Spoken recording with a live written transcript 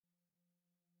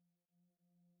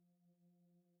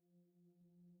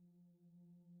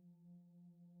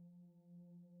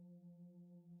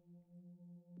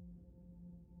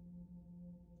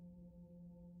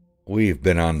We've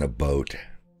been on the boat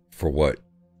for what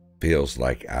feels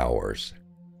like hours.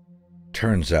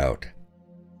 Turns out,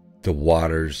 the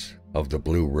waters of the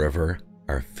Blue River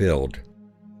are filled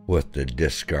with the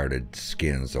discarded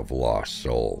skins of lost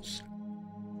souls.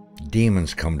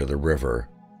 Demons come to the river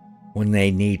when they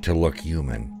need to look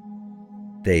human.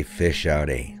 They fish out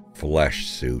a flesh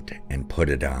suit and put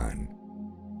it on.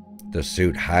 The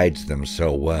suit hides them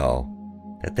so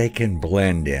well that they can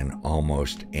blend in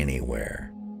almost anywhere.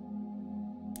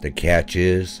 The catch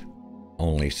is,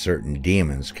 only certain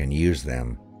demons can use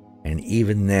them, and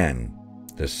even then,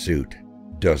 the suit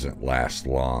doesn't last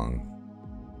long.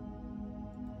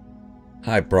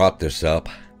 I brought this up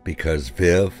because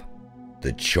Viv,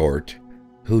 the chort,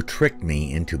 who tricked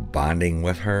me into bonding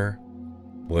with her,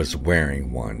 was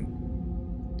wearing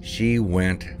one. She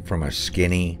went from a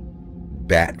skinny,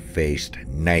 bat-faced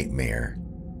nightmare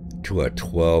to a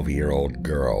 12-year-old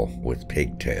girl with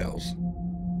pigtails.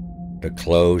 The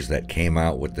clothes that came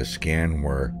out with the skin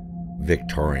were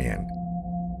Victorian.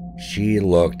 She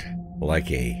looked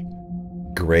like a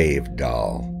grave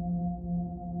doll,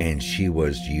 and she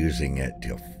was using it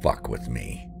to fuck with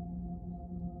me.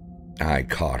 I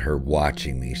caught her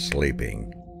watching me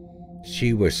sleeping.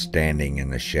 She was standing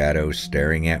in the shadows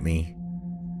staring at me.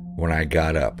 When I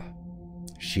got up,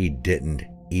 she didn't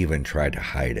even try to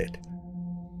hide it.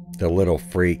 The little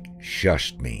freak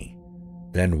shushed me,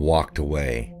 then walked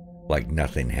away like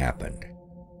nothing happened.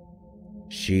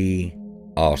 She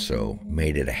also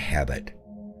made it a habit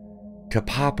to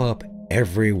pop up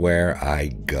everywhere I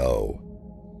go.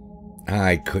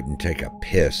 I couldn't take a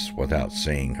piss without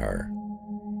seeing her.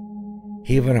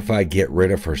 Even if I get rid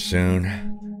of her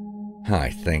soon, I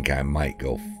think I might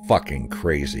go fucking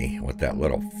crazy with that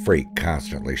little freak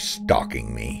constantly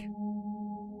stalking me.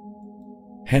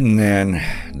 And then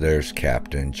there's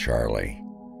Captain Charlie.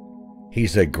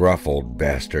 He's a gruff old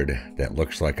bastard that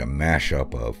looks like a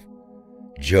mashup of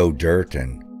Joe Dirt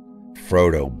and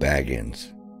Frodo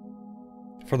Baggins.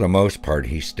 For the most part,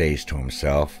 he stays to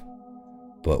himself,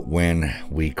 but when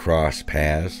we cross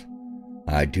paths,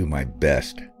 I do my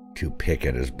best to pick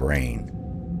at his brain.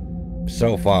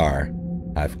 So far,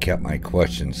 I've kept my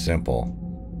questions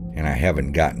simple, and I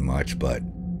haven't gotten much, but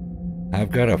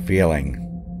I've got a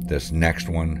feeling this next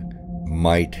one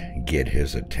might get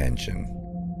his attention.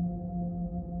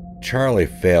 Charlie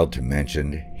failed to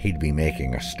mention he'd be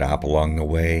making a stop along the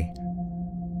way.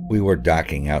 We were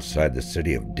docking outside the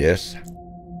city of Dis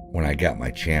when I got my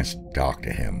chance to talk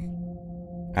to him.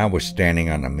 I was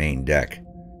standing on the main deck,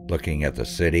 looking at the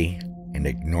city and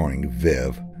ignoring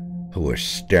Viv, who was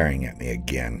staring at me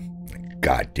again.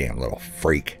 Goddamn little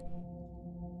freak.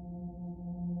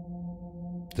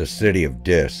 The city of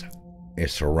Dis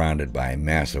is surrounded by a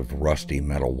massive rusty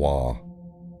metal wall.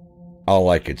 All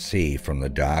I could see from the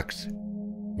docks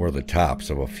were the tops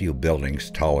of a few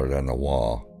buildings taller than the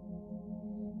wall.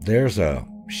 There's a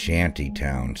shanty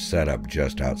town set up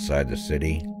just outside the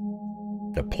city.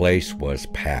 The place was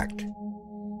packed.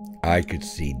 I could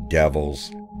see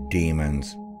devils,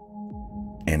 demons,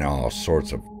 and all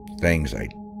sorts of things I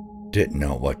didn't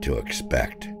know what to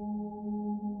expect.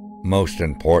 Most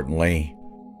importantly,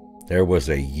 there was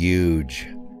a huge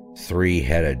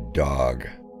three-headed dog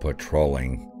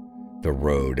patrolling the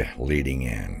road leading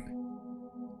in.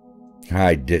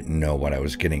 I didn't know what I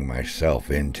was getting myself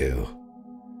into,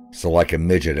 so like a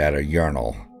midget at a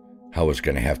urinal, I was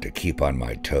going to have to keep on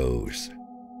my toes.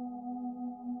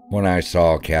 When I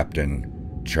saw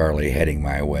Captain Charlie heading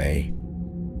my way,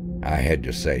 I had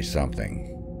to say something.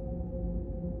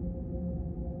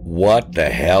 "What the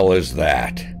hell is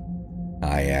that?"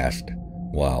 I asked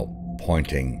while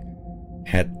pointing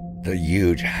at the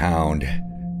huge hound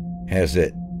as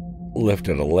it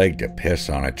lifted a leg to piss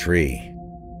on a tree.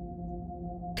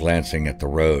 Glancing at the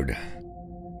road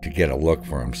to get a look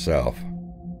for himself,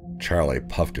 Charlie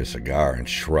puffed a cigar and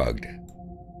shrugged.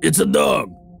 "It's a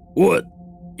dog. What?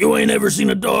 You ain't ever seen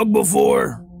a dog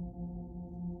before?"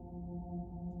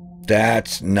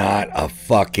 "That's not a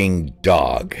fucking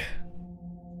dog."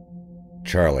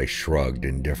 Charlie shrugged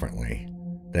indifferently.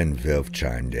 Then Viv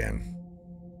chimed in.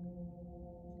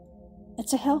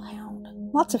 "It's a hellhound.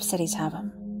 Lots of cities have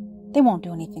them. They won't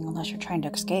do anything unless you're trying to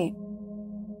escape."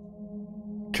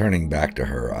 Turning back to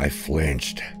her, I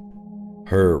flinched.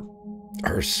 Her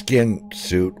skin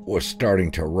suit was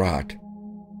starting to rot,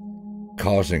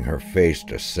 causing her face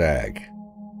to sag.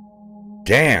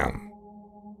 "Damn!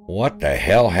 What the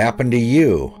hell happened to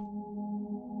you?"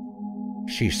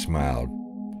 She smiled,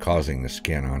 causing the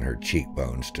skin on her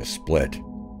cheekbones to split,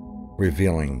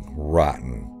 revealing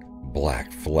rotten,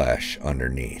 black flesh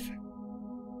underneath.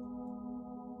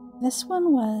 "This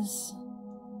one was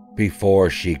Before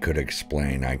she could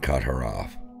explain, I cut her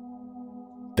off.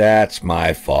 That's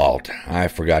my fault. I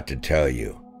forgot to tell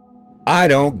you. I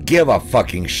don't give a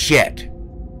fucking shit.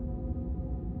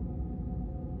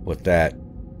 With that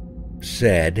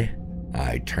said,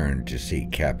 I turned to see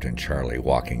Captain Charlie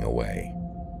walking away.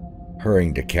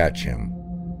 Hurrying to catch him,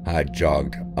 I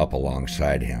jogged up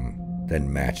alongside him,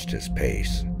 then matched his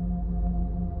pace.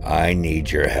 I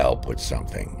need your help with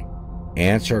something.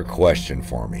 Answer a question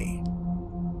for me.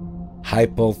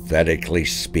 Hypothetically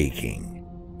speaking,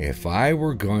 if I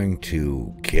were going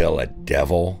to kill a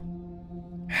devil,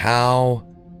 how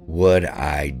would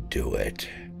I do it?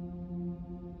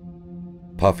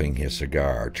 Puffing his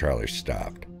cigar, Charlie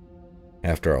stopped.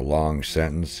 After a long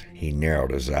sentence, he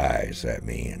narrowed his eyes at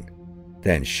me and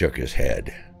then shook his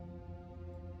head.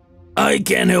 I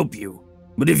can't help you,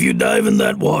 but if you dive in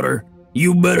that water,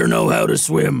 you better know how to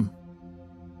swim.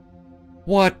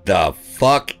 What the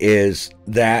fuck is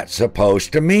that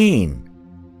supposed to mean?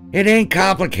 It ain't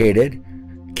complicated.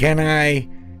 Can I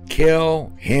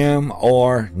kill him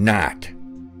or not?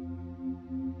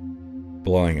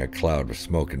 Blowing a cloud of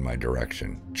smoke in my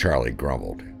direction, Charlie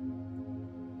grumbled.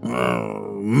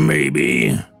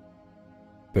 Maybe.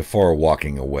 Before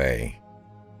walking away,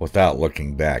 without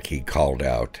looking back, he called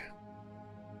out,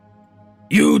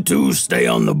 You two stay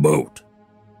on the boat.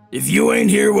 If you ain't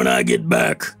here when I get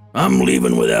back, I'm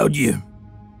leaving without you.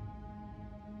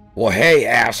 Well, hey,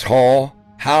 asshole,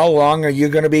 how long are you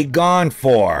going to be gone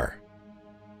for?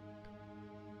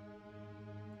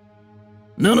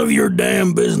 None of your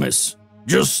damn business.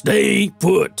 Just stay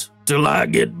put till I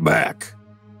get back.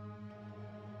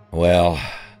 Well,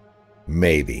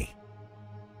 maybe.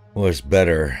 Was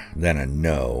better than a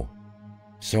no,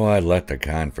 so I let the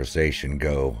conversation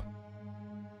go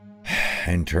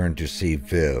and turned to see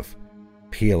Viv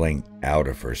peeling out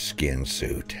of her skin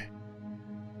suit.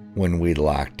 When we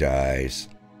locked eyes,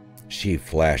 she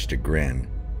flashed a grin,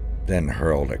 then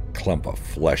hurled a clump of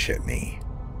flesh at me.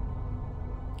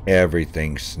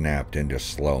 Everything snapped into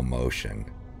slow motion.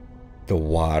 The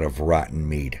wad of rotten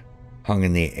meat hung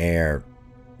in the air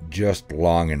just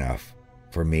long enough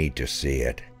for me to see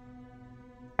it.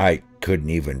 I couldn't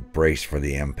even brace for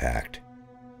the impact.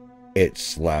 It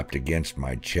slapped against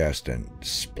my chest and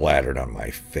splattered on my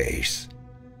face.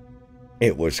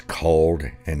 It was cold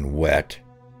and wet.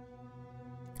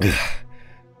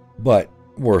 But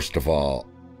worst of all,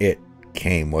 it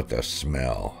came with a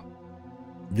smell.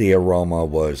 The aroma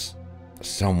was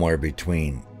somewhere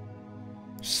between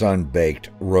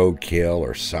sun-baked roadkill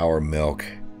or sour milk.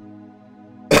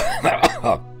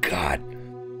 Oh, God.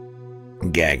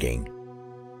 Gagging.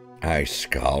 I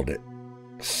scowled at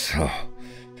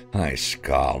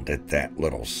that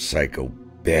little psycho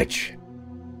bitch,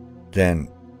 then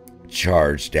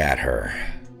charged at her.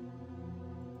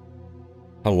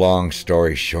 A long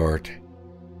story short,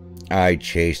 I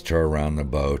chased her around the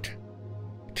boat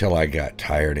till I got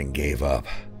tired and gave up.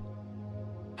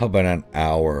 About an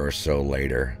hour or so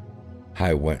later,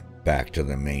 I went back to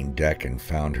the main deck and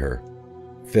found her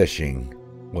fishing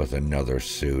with another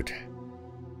suit.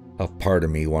 A part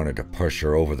of me wanted to push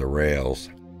her over the rails.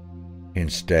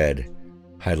 Instead,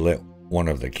 I lit one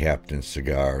of the captain's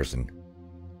cigars and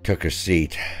took a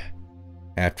seat.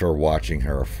 After watching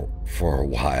her for a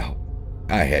while,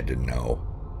 I had to know.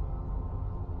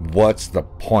 What's the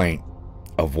point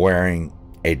of wearing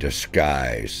a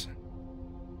disguise?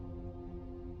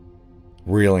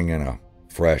 Reeling in a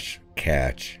fresh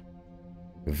catch,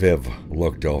 Viv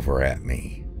looked over at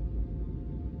me.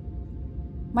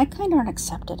 My kind aren't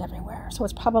accepted everywhere, so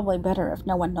it's probably better if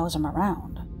no one knows I'm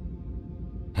around.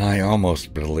 I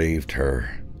almost believed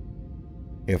her.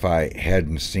 If I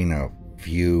hadn't seen a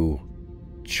few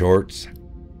shorts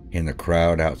in the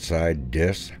crowd outside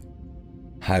Dis,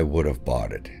 I would have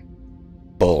bought it.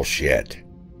 Bullshit.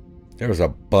 There was a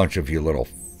bunch of you little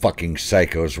fucking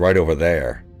psychos right over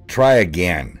there. Try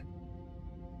again.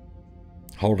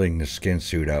 Holding the skin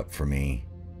suit up for me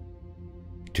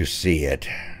to see it,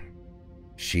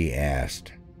 she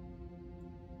asked,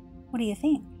 What do you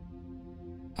think?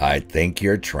 I think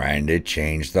you're trying to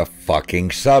change the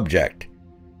fucking subject.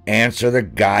 Answer the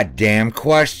goddamn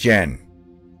question.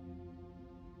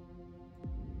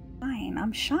 Fine,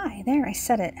 I'm shy. There, I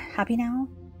said it. Happy now?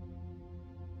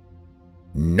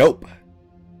 Nope.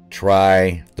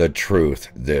 Try the truth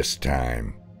this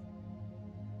time.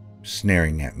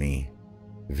 Snaring at me,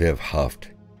 Viv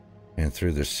huffed and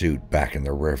threw the suit back in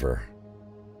the river.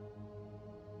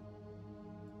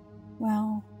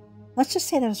 Well, let's just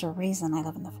say there's a reason I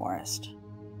live in the forest.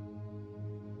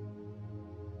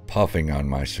 Puffing on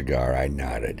my cigar, I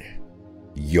nodded.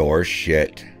 Your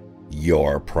shit,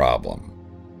 your problem.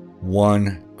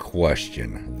 One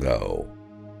question, though.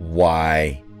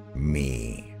 Why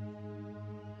me?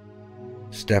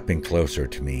 Stepping closer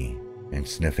to me and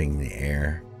sniffing the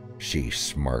air, she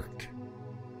smirked.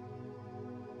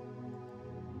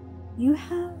 You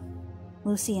have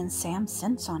Lucy and Sam's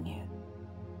scents on you.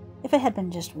 If it had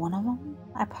been just one of them,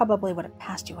 I probably would have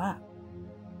passed you up.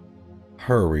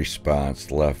 Her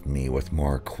response left me with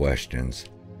more questions,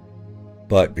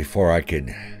 but before I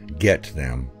could get to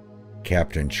them,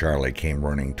 Captain Charlie came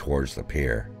running towards the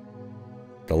pier.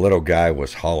 The little guy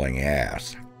was hauling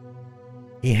ass.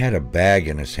 He had a bag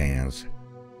in his hands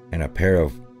and a pair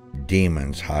of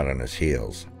demons hot on his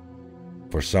heels.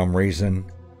 For some reason,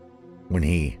 when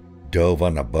he dove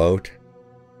on the boat,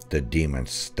 the demons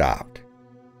stopped.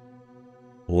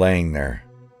 Laying there,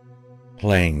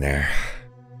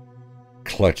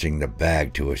 clutching the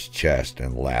bag to his chest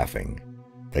and laughing,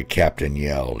 the captain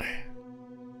yelled,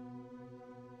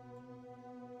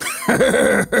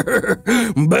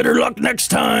 "Better luck next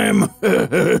time!"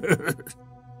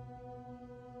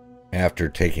 After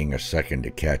taking a second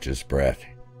to catch his breath,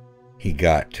 he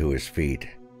got to his feet,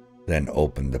 then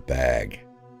opened the bag.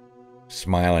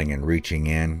 Smiling and reaching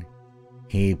in,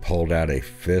 he pulled out a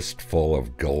fistful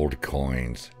of gold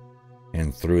coins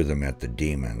and threw them at the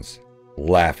demons.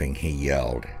 Laughing, he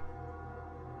yelled,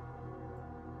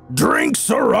 "Drinks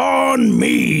are on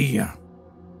me!"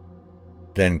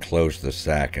 Then closed the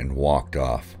sack and walked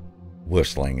off,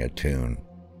 whistling a tune.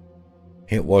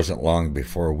 It wasn't long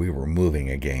before we were moving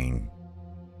again.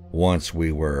 Once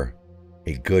we were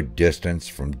a good distance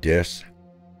from Dis,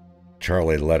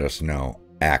 Charlie let us know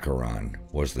Acheron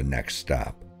was the next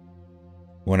stop.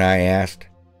 When I asked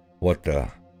what the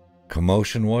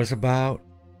commotion was about,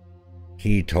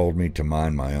 he told me to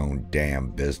mind my own damn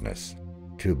business.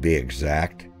 To be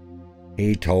exact,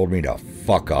 he told me to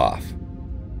fuck off.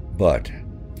 But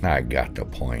I got the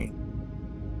point.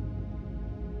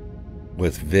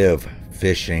 With Viv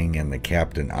fishing and the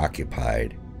captain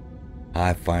occupied,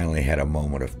 I finally had a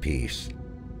moment of peace.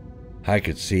 I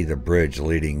could see the bridge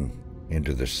leading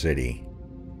into the city.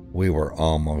 We were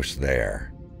almost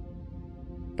there.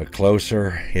 The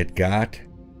closer it got,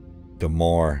 the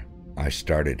more I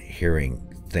started hearing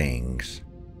things.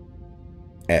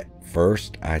 At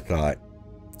first, I thought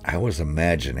I was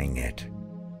imagining it.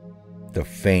 The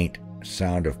faint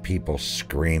sound of people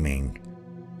screaming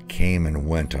came and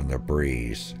went on the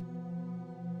breeze.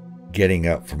 Getting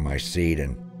up from my seat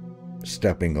and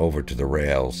stepping over to the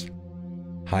rails,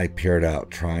 I peered out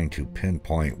trying to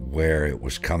pinpoint where it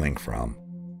was coming from.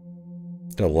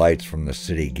 The lights from the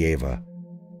city gave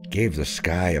the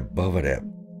sky above it a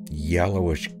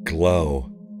yellowish glow,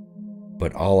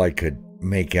 but all I could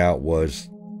make out was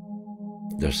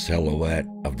the silhouette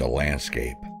of the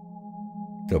landscape.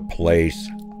 The place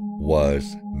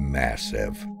was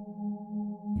massive.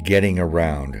 Getting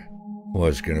around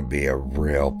was going to be a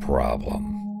real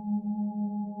problem.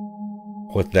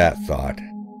 With that thought,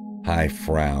 I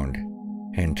frowned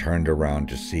and turned around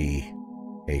to see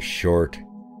a short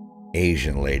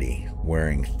Asian lady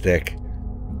wearing thick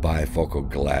bifocal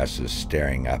glasses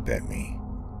staring up at me,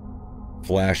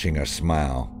 flashing a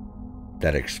smile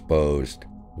that exposed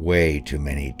way too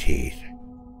many teeth.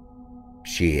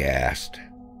 She asked,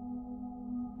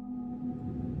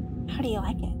 How do you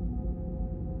like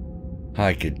it?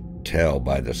 I could tell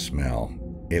by the smell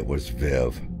it was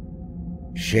Viv.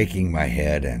 Shaking my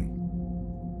head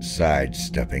and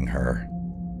sidestepping her,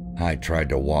 I tried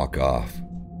to walk off.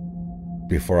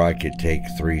 Before I could take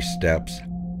 3 steps,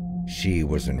 she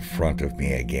was in front of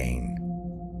me again.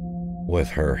 With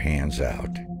her hands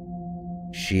out,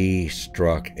 she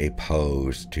struck a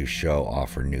pose to show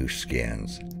off her new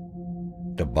skins.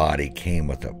 The body came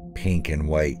with a pink and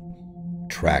white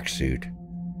tracksuit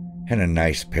and a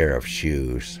nice pair of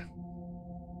shoes.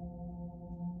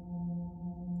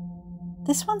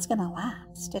 This one's gonna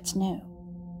last. It's new.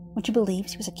 Would you believe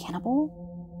she was a cannibal?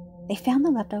 They found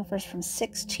the leftovers from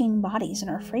 16 bodies in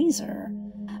her freezer,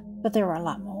 but there were a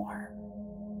lot more.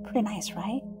 Pretty nice,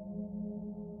 right?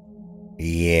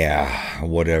 Yeah,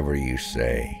 whatever you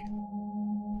say.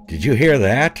 Did you hear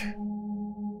that?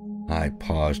 I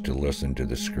paused to listen to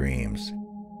the screams.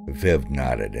 Viv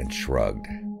nodded and shrugged.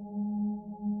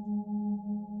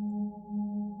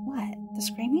 What? The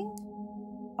screaming?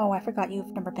 Oh, I forgot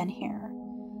you've never been here.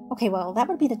 Okay, well, that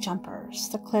would be the jumpers.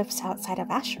 The cliffs outside of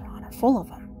Acheron are full of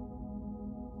them.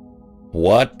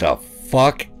 What the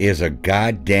fuck is a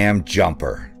goddamn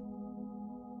jumper?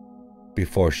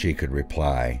 Before she could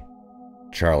reply,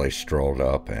 Charlie strolled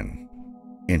up and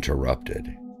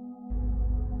interrupted.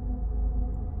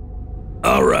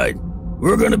 All right,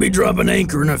 we're gonna be dropping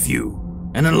anchor in a few,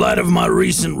 and in light of my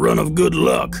recent run of good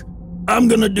luck, I'm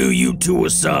gonna do you two a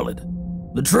solid.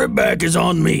 The trip back is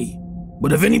on me,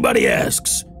 but if anybody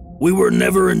asks, we were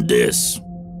never in this.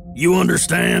 You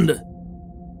understand?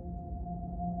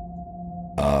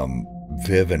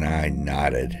 Viv and I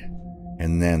nodded,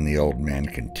 and then the old man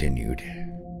continued.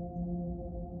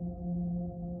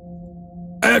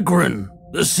 Akron,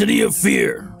 the city of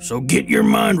fear, so get your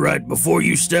mind right before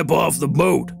you step off the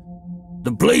boat.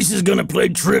 The place is gonna play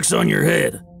tricks on your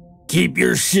head. Keep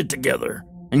your shit together,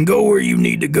 and go where you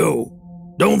need to go.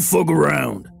 Don't fuck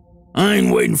around. I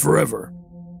ain't waiting forever.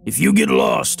 If you get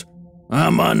lost, I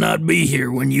might not be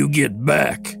here when you get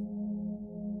back.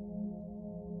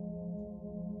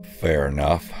 Fair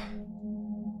enough.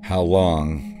 How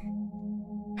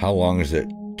long? How long is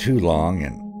it too long,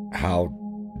 and how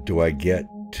do I get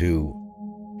to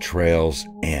Trail's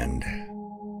End?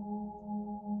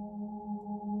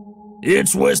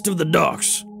 It's west of the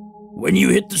docks. When you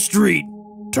hit the street,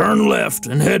 turn left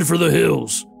and head for the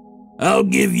hills. I'll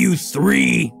give you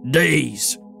 3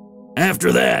 days.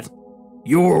 After that,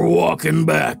 you're walking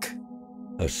back.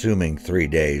 Assuming 3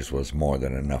 days was more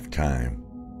than enough time,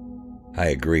 I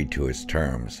agreed to his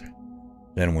terms,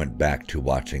 then went back to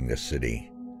watching the city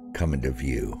come into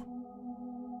view.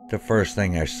 The first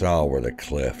thing I saw were the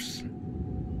cliffs.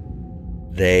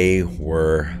 They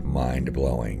were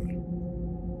mind-blowing.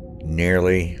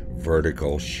 Nearly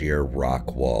vertical sheer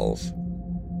rock walls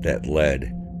that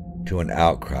led to an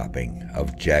outcropping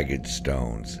of jagged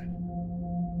stones.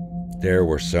 There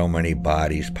were so many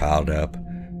bodies piled up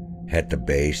at the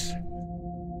base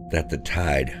that the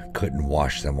tide couldn't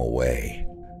wash them away.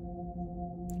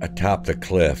 Atop the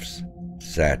cliffs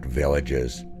sat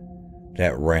villages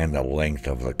that ran the length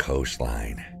of the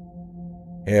coastline.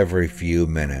 Every few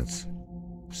minutes,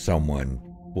 someone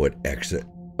would exit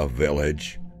a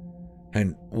village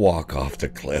and walk off the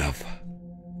cliff.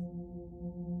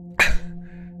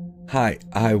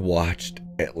 I watched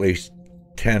at least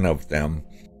 10 of them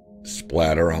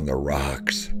splatter on the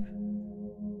rocks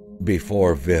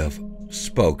before Viv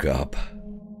spoke up.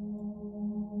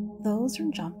 Those are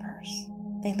jumpers.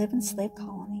 They live in slave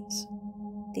colonies.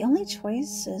 The only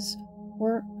choice is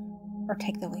work or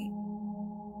take the leap.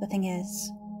 The thing is,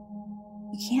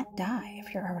 you can't die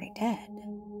if you're already dead.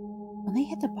 When they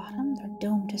hit the bottom, they're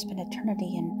doomed to spend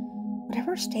eternity in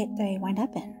whatever state they wind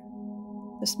up in.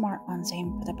 The smart ones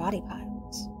aim for the body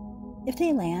piles. If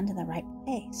they land in the right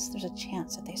place, there's a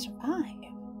chance that they survive.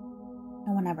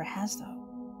 No one ever has, though.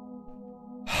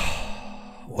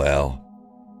 Well,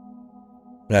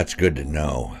 that's good to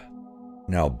know.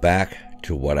 Now back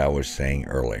to what I was saying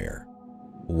earlier.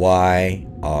 Why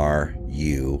are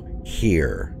you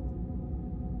here?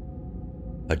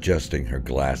 Adjusting her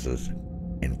glasses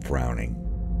and frowning,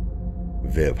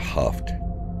 Viv huffed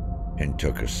and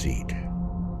took a seat.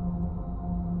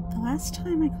 The last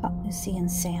time I caught Lucy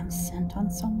and Sam's scent on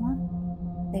someone,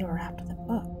 they were after the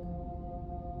book.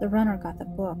 The runner got the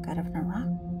book out of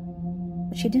Narrated,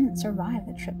 but she didn't survive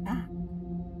the trip back.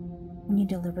 When you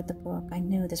delivered the book, I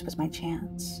knew this was my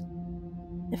chance.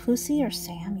 If Lucy or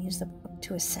Sam use the book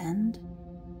to ascend,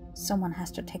 someone has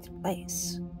to take their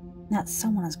place. And that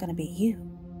someone is going to be you.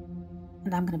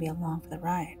 And I'm going to be along for the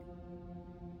ride.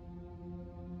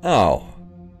 Oh,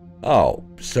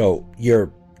 so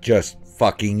you're just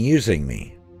fucking using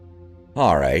me.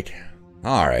 Alright.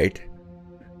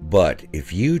 But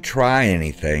if you try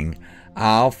anything,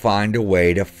 I'll find a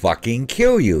way to fucking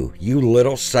kill you, you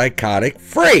little psychotic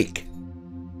freak!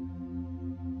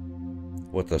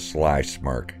 With a sly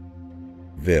smirk,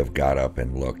 Viv got up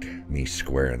and looked me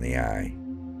square in the eye.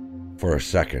 For a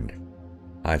second,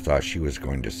 I thought she was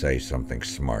going to say something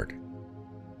smart.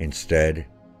 Instead,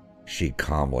 she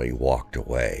calmly walked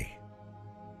away.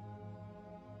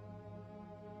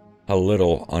 A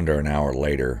little under an hour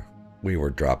later, we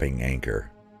were dropping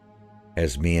anchor.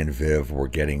 As me and Viv were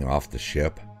getting off the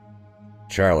ship,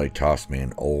 Charlie tossed me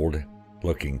an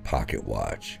old-looking pocket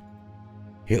watch.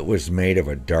 It was made of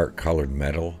a dark-colored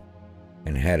metal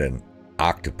and had an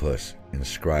octopus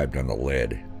inscribed on the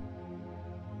lid.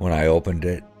 When I opened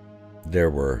it, there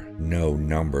were no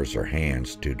numbers or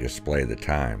hands to display the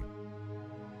time.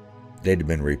 They'd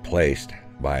been replaced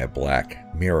by a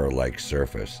black mirror-like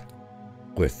surface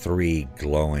with 3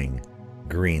 glowing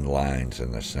green lines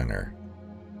in the center.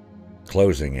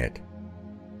 Closing it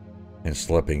and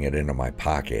slipping it into my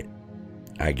pocket,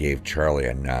 I gave Charlie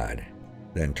a nod,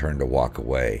 then turned to walk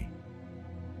away.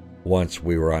 Once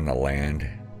we were on the land,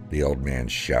 the old man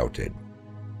shouted,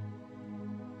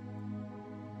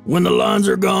 When the lines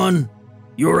are gone,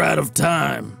 you're out of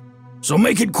time. So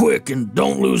make it quick and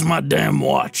don't lose my damn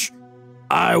watch.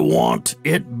 I want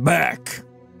it back.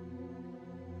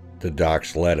 The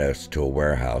docks led us to a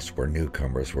warehouse where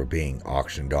newcomers were being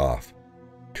auctioned off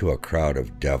to a crowd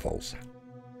of devils.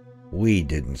 We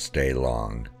didn't stay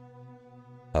long.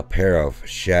 A pair of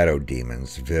shadow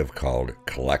demons Viv called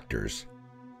collectors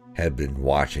had been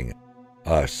watching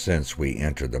us since we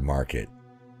entered the market.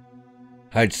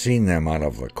 I'd seen them out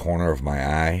of the corner of my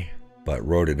eye, but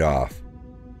wrote it off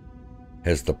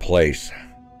as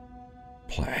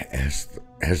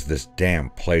this damn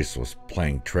place was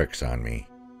playing tricks on me.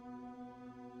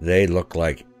 They looked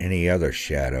like any other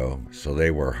shadow, so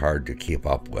they were hard to keep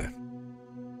up with.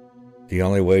 The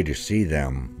only way to see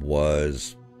them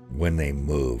was when they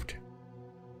moved.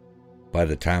 By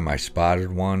the time I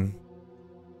spotted one,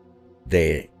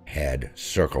 they had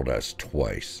circled us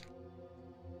twice.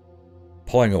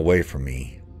 Pulling away from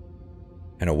me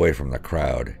and away from the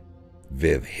crowd,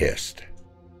 Viv hissed.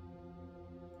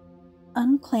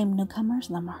 Unclaimed newcomers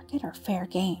in the market are fair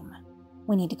game.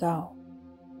 We need to go.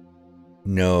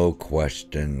 No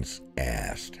questions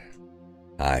asked.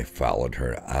 I followed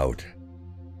her out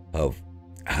of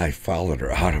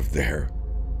there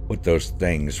with those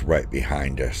things right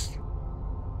behind us.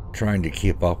 Trying to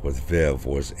keep up with Viv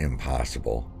was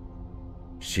impossible.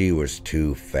 She was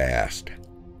too fast.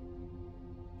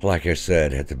 Like I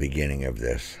said at the beginning of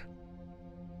this,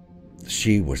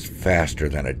 she was faster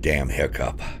than a damn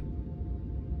hiccup.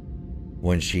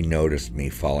 When she noticed me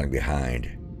falling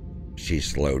behind, she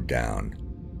slowed down.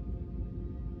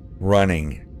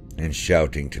 Running and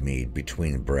shouting to me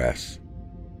between breaths,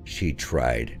 she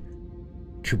tried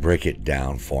to break it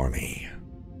down for me.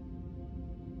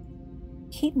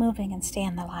 Keep moving and stay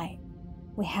in the light.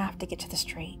 We have to get to the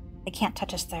street. They can't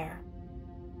touch us there.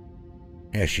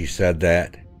 As she said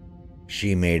that,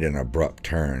 she made an abrupt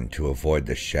turn to avoid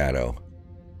the shadow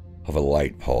of a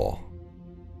light pole.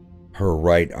 Her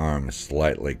right arm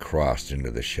slightly crossed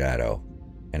into the shadow,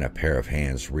 and a pair of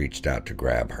hands reached out to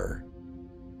grab her.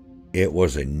 It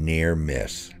was a near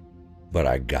miss, but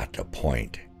I got the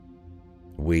point.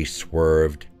 We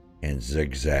swerved and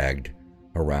zigzagged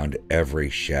around every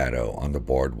shadow on the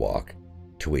boardwalk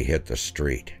till we hit the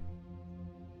street.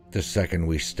 The second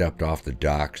we stepped off the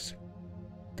docks,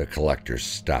 the collectors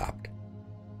stopped.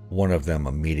 One of them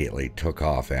immediately took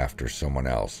off after someone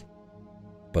else,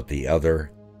 but the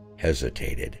other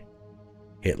hesitated.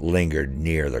 It lingered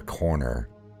near the corner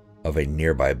of a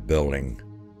nearby building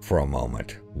for a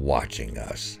moment, watching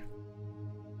us.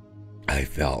 I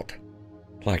felt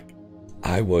like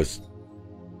I was...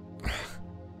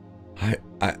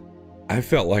 I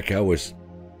felt like I was...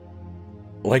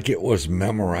 like it was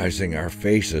memorizing our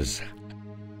faces.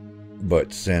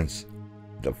 But since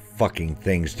the fucking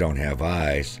things don't have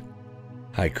eyes,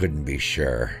 I couldn't be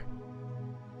sure.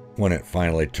 When it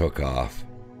finally took off,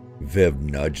 Viv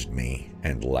nudged me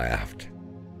and laughed.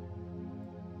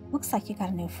 Looks like you got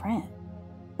a new friend.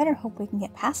 Better hope we can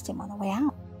get past him on the way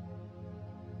out.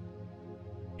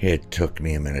 It took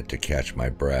me a minute to catch my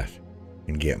breath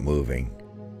and get moving.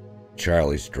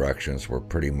 Charlie's directions were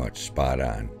pretty much spot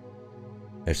on.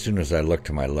 As soon as I looked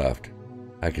to my left,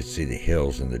 I could see the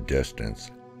hills in the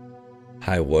distance.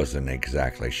 I wasn't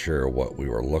exactly sure what we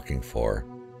were looking for,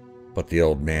 but the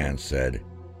old man said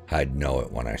I'd know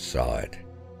it when I saw it.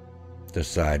 The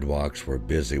sidewalks were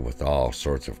busy with all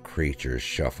sorts of creatures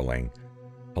shuffling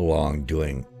along,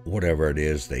 doing whatever it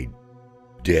is they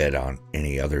did on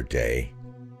any other day.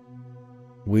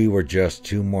 We were just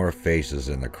two more faces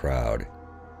in the crowd,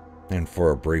 and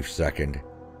for a brief second,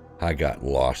 I got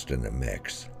lost in the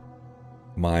mix.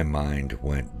 My mind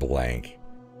went blank,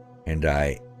 and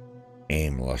I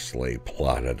aimlessly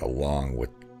plodded along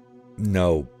with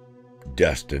no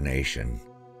destination.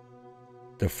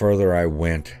 The further I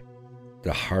went,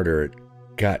 the harder it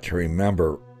got to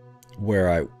remember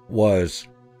where I was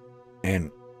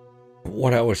and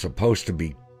what I was supposed to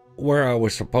be, where I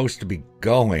was supposed to be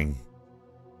going.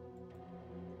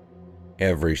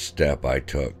 Every step I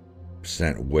took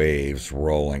sent waves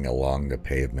rolling along the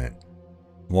pavement,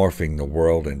 morphing the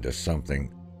world into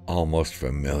something almost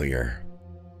familiar.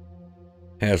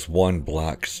 As one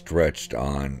block stretched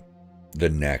on the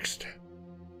next,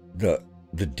 the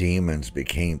demons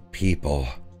became people.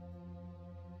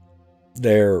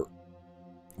 There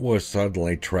was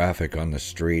suddenly traffic on the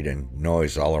street and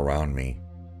noise all around me.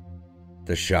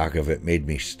 The shock of it made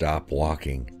me stop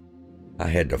walking. I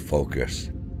had to focus.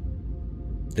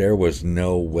 There was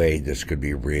no way this could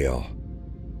be real.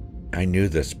 I knew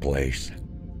this place.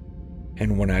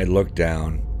 And when I looked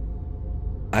down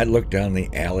the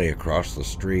alley across the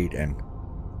street and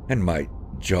my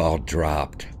jaw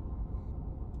dropped.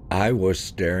 I was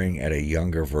staring at a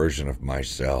younger version of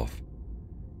myself,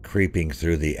 creeping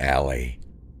through the alley.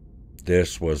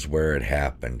 This was where it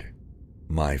happened.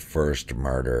 My first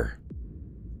murder.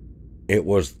 It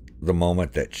was the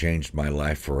moment that changed my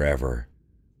life forever.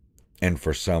 And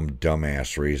for some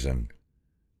dumbass reason,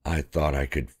 I thought I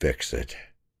could fix it.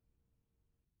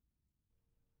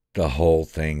 The whole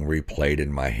thing replayed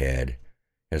in my head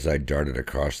as I darted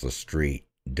across the street,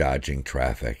 dodging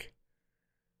traffic.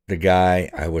 The guy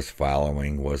I was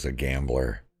following was a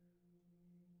gambler.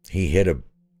 He hit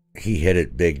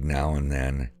it big now and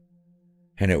then,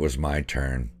 and it was my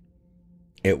turn.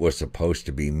 It was supposed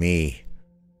to be me.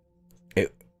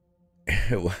 It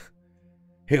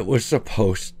was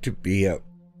supposed to be a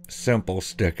simple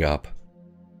stick-up,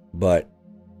 but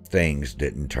things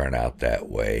didn't turn out that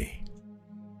way.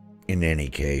 In any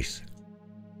case,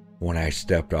 when I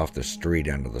stepped off the street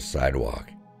onto the sidewalk,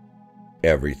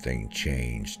 everything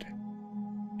changed.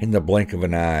 In the blink of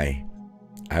an eye,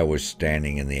 I was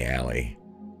standing in the alley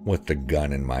with the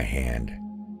gun in my hand.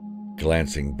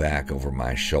 Glancing back over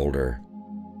my shoulder,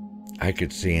 I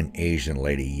could see an Asian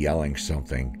lady yelling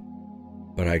something,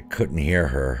 but I couldn't hear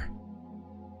her.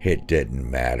 It didn't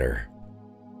matter.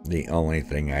 The only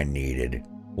thing I needed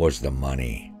was the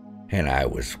money, and I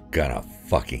was gonna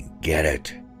fucking get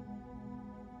it.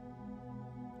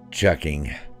 Checking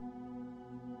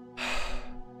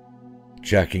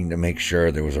to make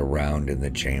sure there was a round in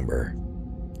the chamber.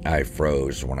 I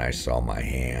froze when I saw my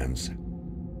hands.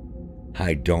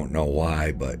 I don't know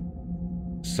why, but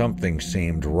something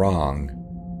seemed wrong.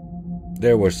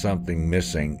 There was something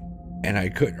missing, and I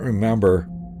couldn't remember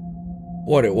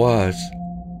what it was.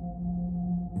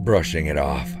 Brushing it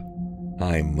off,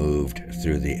 I moved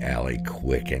through the alley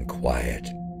quick and quiet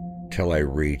till I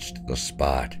reached the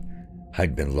spot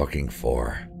I'd been looking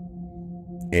for.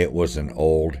 It was an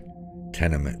old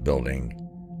tenement building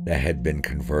that had been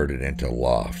converted into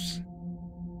lofts.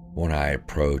 When I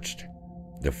approached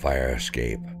the fire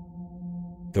escape,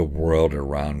 the world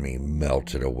around me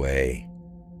melted away,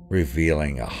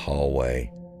 revealing a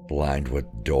hallway lined with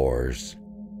doors.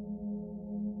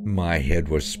 My head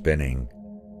was spinning.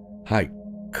 I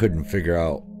couldn't figure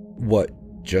out what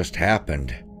just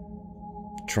happened.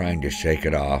 Trying to shake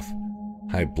it off,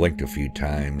 I blinked a few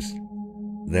times.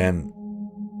 Then,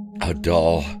 a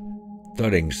dull,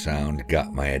 thudding sound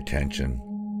got my attention.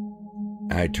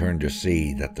 I turned to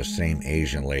see that the same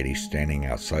Asian lady standing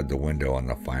outside the window on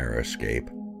the fire escape.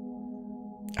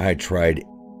 I tried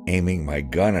aiming my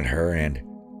gun at her and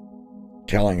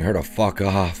telling her to fuck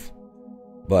off,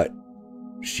 but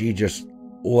she just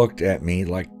looked at me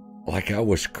like I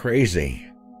was crazy.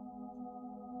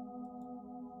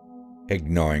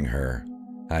 Ignoring her,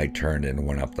 I turned and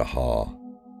went up the hall.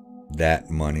 That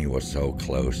money was so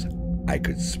close, I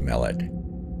could smell it.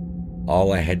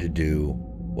 All I had to do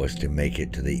was to make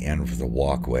it to the end of the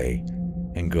walkway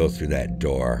and go through that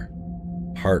door,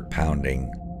 heart pounding,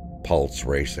 pulse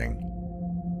racing.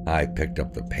 I picked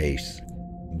up the pace,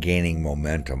 gaining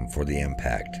momentum for the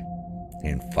impact.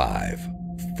 In 5,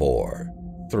 4,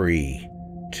 3,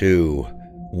 2,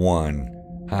 1,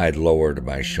 I'd lowered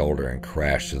my shoulder and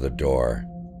crashed through the door.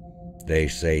 They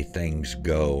say things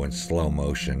go in slow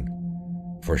motion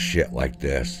for shit like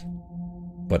this,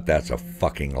 but that's a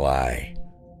fucking lie.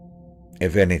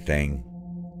 If anything,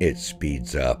 it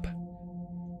speeds up.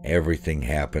 Everything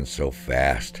happens so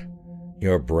fast,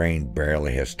 your brain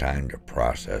barely has time to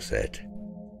process it.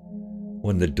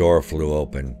 When the door flew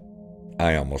open,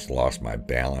 I almost lost my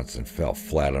balance and fell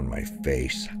flat on my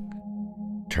face.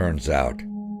 Turns out,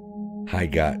 I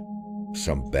got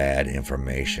some bad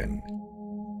information.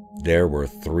 There were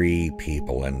 3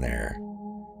 people in there,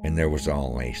 and there was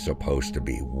only supposed to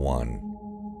be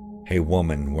 1. A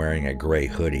woman wearing a gray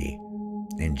hoodie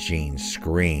and jeans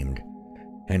screamed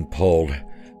and pulled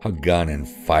a gun and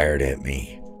fired at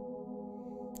me.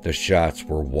 The shots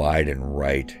were wide and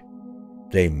right.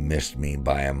 They missed me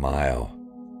by a mile.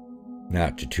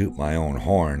 Not to toot my own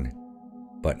horn,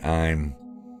 but I'm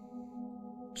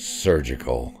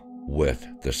surgical with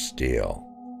the steel.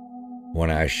 When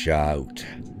I shout,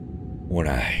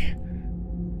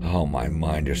 oh, my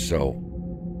mind is so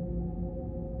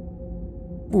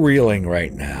reeling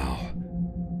right now.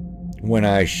 When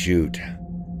I shoot,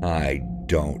 I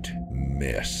don't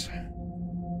miss.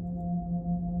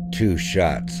 2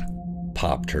 shots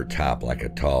popped her top like a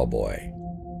tall boy.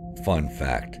 Fun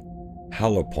fact,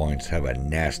 hollow points have a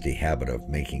nasty habit of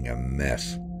making a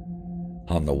mess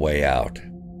on the way out.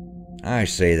 I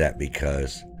say that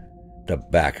because the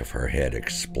back of her head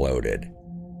exploded,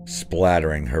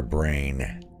 splattering her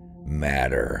brain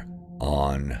matter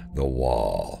on the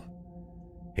wall.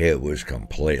 It was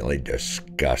completely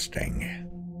disgusting.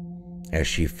 As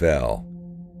she fell,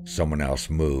 someone else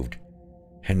moved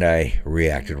and I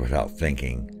reacted without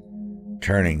thinking.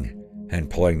 Turning and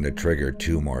pulling the trigger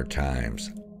 2 more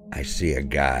times, I see a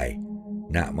guy,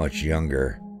 not much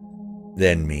younger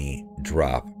than me,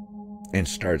 drop and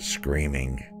start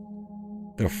screaming.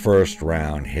 The first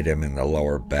round hit him in the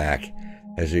lower back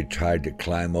as he tried to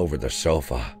climb over the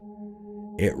sofa.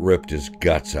 It ripped his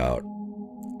guts out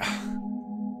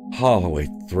all the way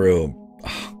through.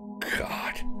 Oh,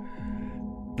 God.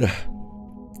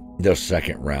 The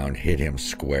second round hit him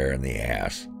square in the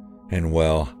ass. And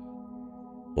well,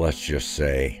 let's just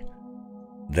say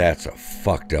that's a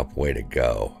fucked up way to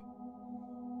go.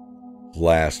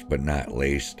 Last but not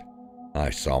least, I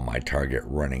saw my target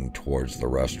running towards the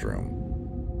restroom,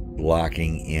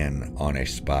 locking in on a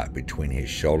spot between his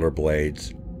shoulder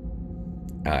blades.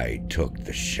 I took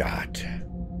the shot,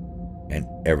 and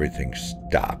everything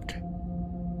stopped.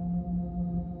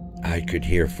 I could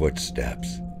hear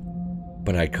footsteps,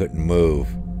 but I couldn't move.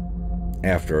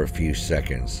 After a few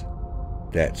seconds,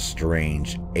 that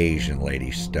strange Asian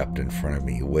lady stepped in front of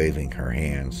me, waving her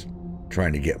hands,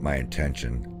 trying to get my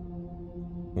attention.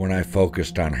 When I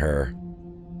focused on her,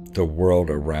 the world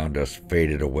around us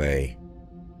faded away,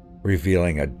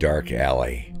 revealing a dark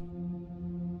alley.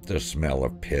 The smell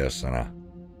of piss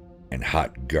and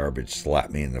hot garbage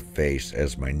slapped me in the face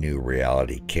as my new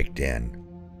reality kicked in.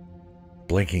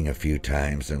 Blinking a few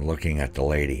times and looking at the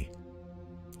lady,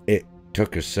 it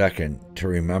took a second to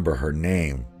remember her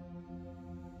name.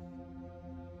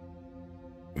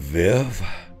 Viv?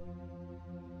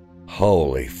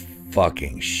 Holy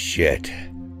fucking shit.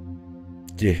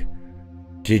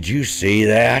 Did you see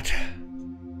that?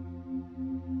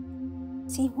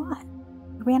 See what?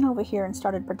 You ran over here and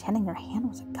started pretending your hand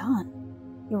was a gun.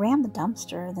 You rammed the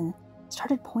dumpster, then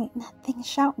started pointing at things,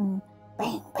 shouting,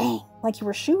 bang, bang, like you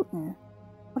were shooting.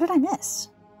 What did I miss?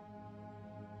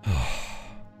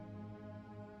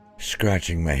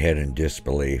 Scratching my head in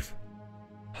disbelief,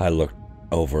 I looked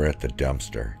over at the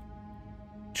dumpster.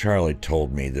 Charlie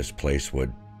told me this place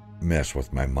would mess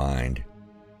with my mind,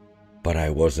 but I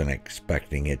wasn't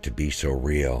expecting it to be so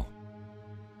real.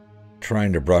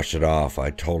 Trying to brush it off, I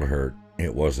told her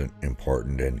it wasn't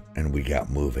important and we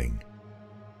got moving.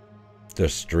 The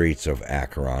streets of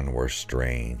Akron were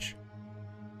strange.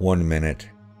 1 minute,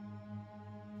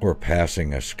 we're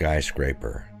passing a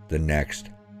skyscraper. The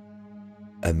next,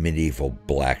 a medieval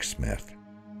blacksmith.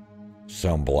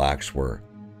 Some blocks were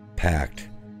packed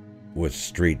with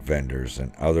street vendors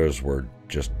and others were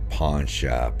just pawn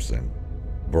shops and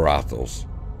brothels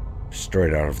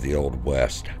straight out of the Old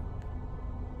West.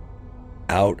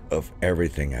 Out of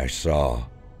everything I saw,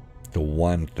 the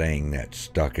one thing that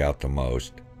stuck out the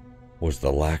most was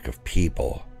the lack of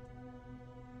people.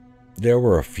 There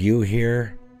were a few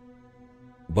here,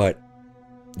 but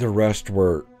the rest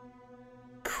were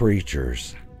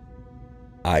creatures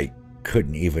I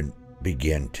couldn't even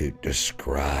begin to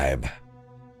describe.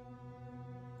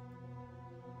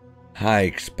 I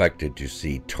expected to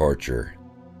see torture,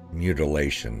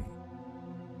 mutilation,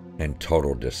 and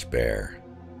total despair.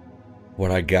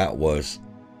 What I got was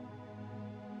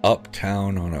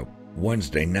uptown on a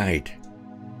Wednesday night.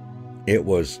 It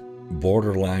was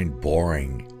borderline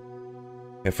boring.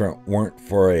 If it weren't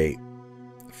for a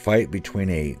fight between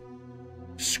a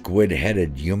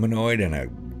squid-headed humanoid and a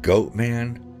goat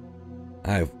man,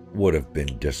 I would have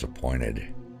been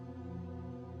disappointed.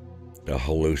 The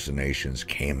hallucinations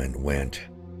came and went,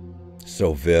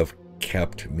 so Viv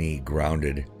kept me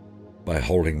grounded by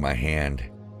holding my hand.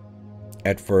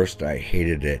 At first I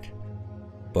hated it,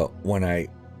 but when I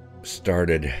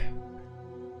started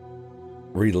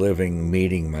reliving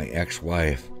meeting my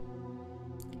ex-wife,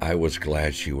 I was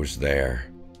glad she was there.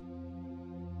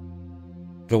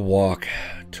 The walk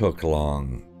took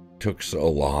so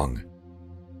long.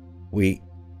 We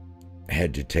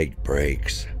had to take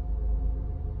breaks.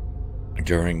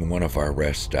 During one of our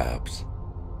rest stops,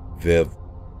 Viv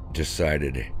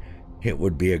decided it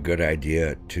would be a good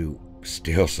idea to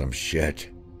steal some shit.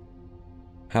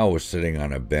 I was sitting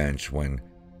on a bench when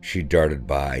she darted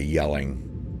by, yelling,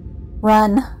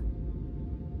 Run.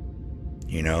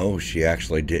 You know, she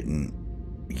actually didn't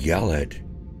yell it.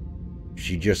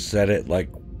 She just said it like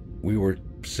we were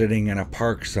sitting in a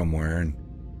park somewhere and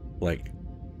like,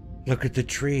 look at the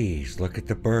trees, look at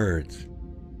the birds.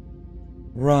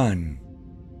 Run.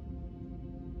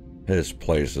 This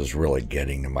place is really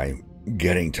getting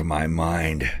to my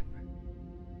mind.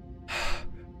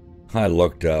 I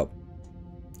looked up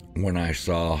when I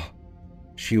saw who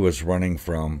she was running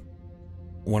from.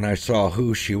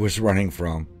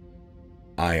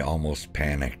 I almost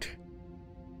panicked.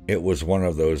 It was one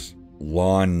of those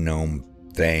lawn gnome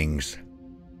things.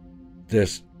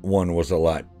 This one was a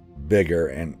lot bigger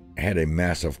and had a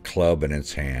massive club in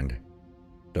its hand.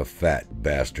 The fat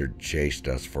bastard chased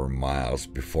us for miles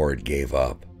before it gave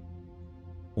up.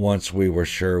 Once we were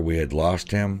sure we had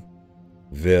lost him,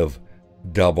 Viv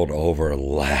doubled over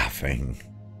laughing.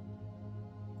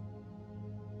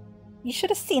 You should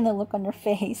have seen the look on your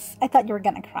face. I thought you were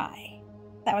gonna cry.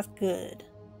 That was good.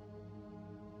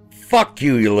 Fuck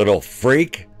you, you little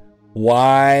freak!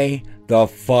 Why the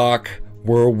fuck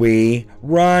were we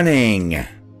running?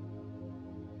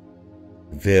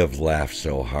 Viv laughed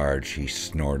so hard she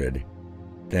snorted,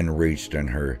 then reached in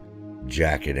her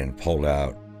jacket and pulled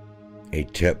out a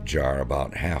tip jar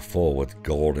about half full with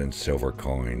gold and silver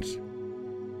coins.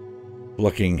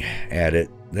 Looking at it,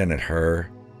 then at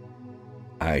her,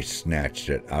 I snatched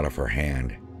it out of her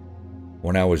hand.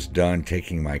 When I was done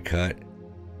taking my cut,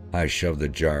 I shoved the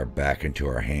jar back into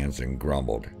her hands and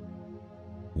grumbled,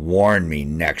 "Warn me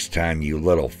next time, you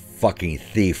little fucking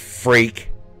thief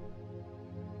freak!"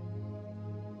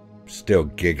 Still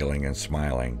giggling and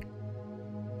smiling,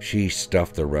 she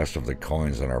stuffed the rest of the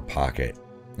coins in her pocket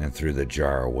and threw the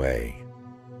jar away.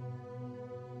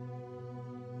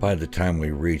 By the time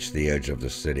we reached the edge of the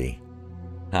city,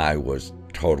 I was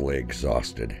totally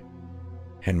exhausted,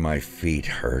 and my feet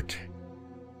hurt.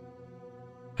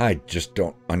 I just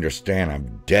don't understand.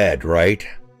 I'm dead, right?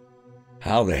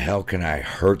 How the hell can I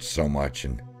hurt so much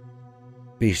and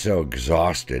be so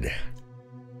exhausted?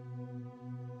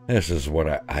 This is what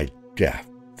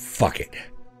fuck it.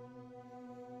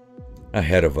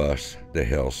 Ahead of us, the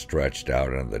hill stretched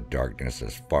out into the darkness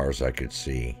as far as I could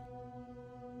see.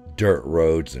 Dirt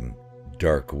roads and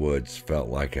dark woods felt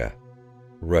like a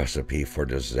recipe for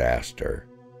disaster.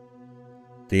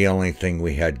 The only thing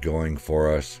we had going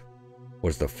for us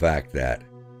was the fact that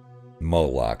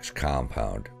Moloch's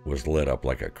compound was lit up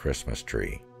like a Christmas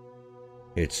tree.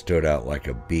 It stood out like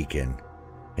a beacon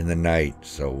in the night,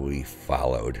 so we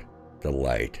followed the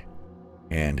light.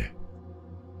 And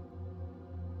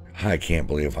I can't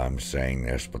believe I'm saying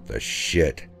this, but the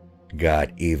shit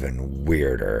got even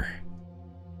weirder.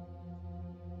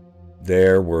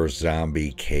 There were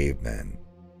zombie cavemen,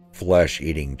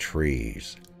 flesh-eating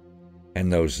trees,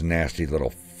 and those nasty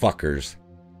little fuckers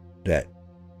that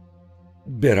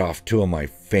bit off 2 of my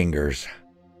fingers.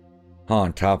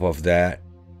 On top of that,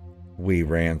 we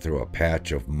ran through a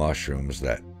patch of mushrooms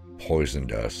that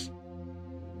poisoned us.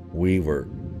 We were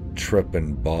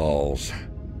tripping balls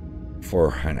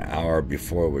for an hour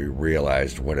before we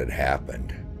realized what had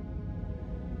happened.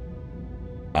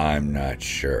 I'm not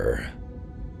sure,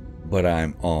 but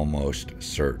I'm almost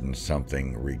certain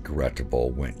something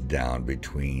regrettable went down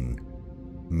between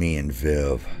me and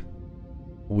Viv.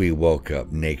 We woke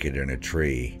up naked in a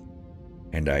tree,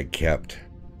 and I kept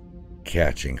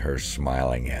catching her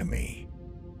smiling at me.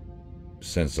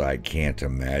 Since I can't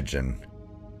imagine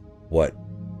what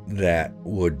that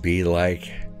would be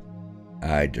like,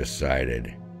 I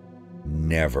decided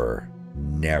never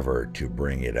to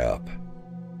bring it up.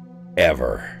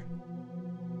 Ever.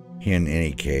 In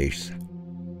any case,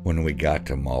 when we got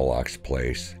to Moloch's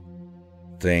place,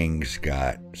 things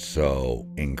got so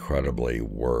incredibly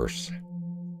worse.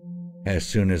 As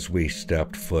soon as we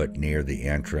stepped foot near the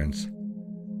entrance,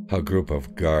 a group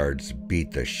of guards beat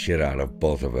the shit out of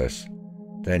both of us,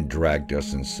 then dragged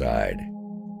us inside.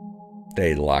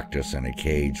 They locked us in a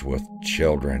cage with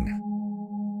children.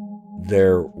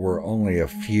 There were only a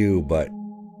few, but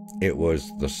it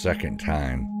was the second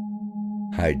time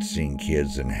I'd seen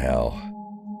kids in hell.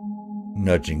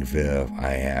 Nudging Viv,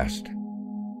 I asked,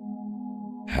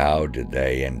 "How did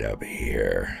they end up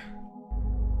here?"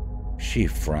 She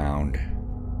frowned.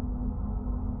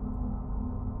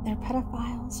 They're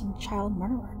pedophiles and child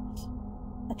murderers.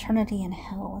 Eternity in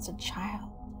hell as a child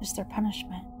is their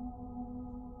punishment.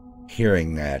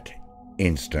 Hearing that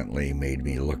instantly made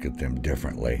me look at them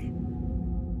differently.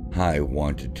 I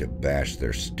wanted to bash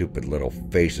their stupid little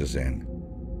faces in,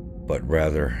 but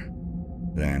rather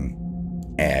than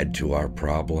add to our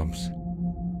problems,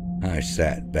 I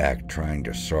sat back trying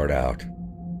to sort out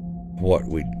what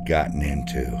we'd gotten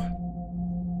into.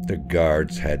 The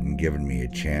guards hadn't given me a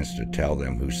chance to tell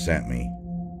them who sent me,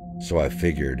 so I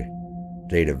figured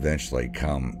they'd eventually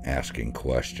come asking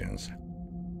questions.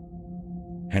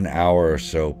 An hour or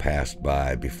so passed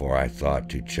by before I thought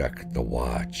to check the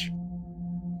watch.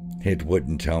 It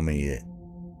wouldn't tell me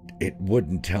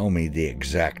the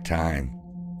exact time,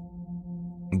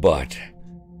 but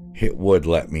it would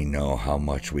let me know how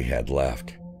much we had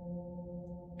left.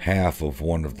 Half of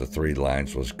one of the 3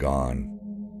 lines was gone.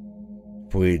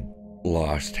 We'd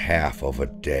lost half of a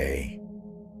day.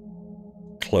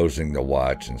 Closing the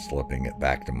watch and slipping it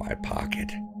back to my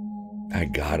pocket, I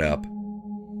got up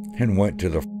and went to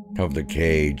the of the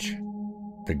cage,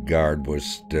 the guard was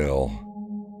still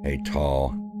a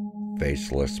tall,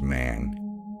 faceless man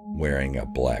wearing a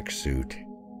black suit.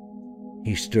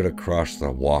 He stood across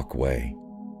the walkway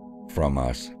from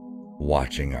us,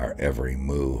 watching our every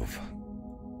move.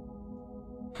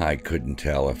 I couldn't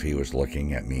tell if he was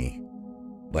looking at me,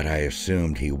 but I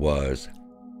assumed he was,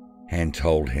 and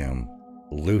told him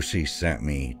Lucy sent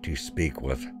me to speak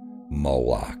with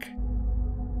Moloch.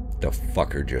 The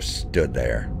fucker just stood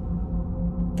there.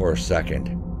 For a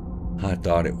second, I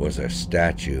thought it was a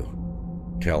statue,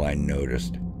 till I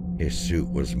noticed his suit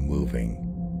was moving.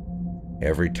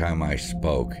 Every time I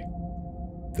spoke,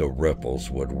 the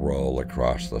ripples would roll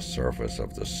across the surface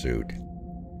of the suit.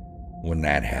 When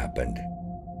that happened,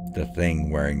 the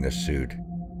thing wearing the suit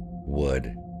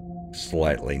would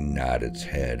slightly nod its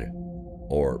head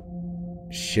or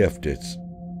shift its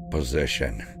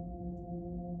position.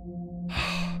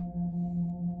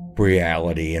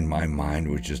 Reality in my mind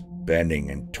was just bending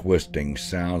and twisting.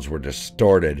 Sounds were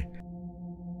distorted.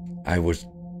 I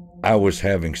was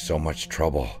having so much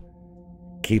trouble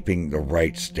keeping the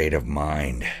right state of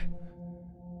mind.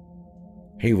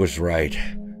 He was right.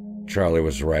 Charlie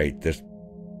was right. This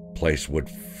place would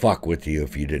fuck with you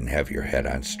if you didn't have your head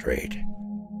on straight.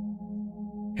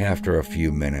 After a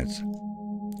few minutes,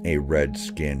 a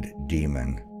red-skinned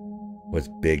demon with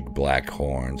big black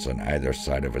horns on either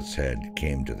side of its head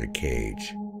came to the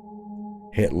cage.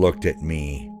 It looked at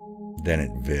me, then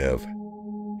at Viv,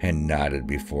 and nodded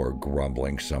before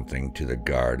grumbling something to the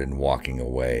guard and walking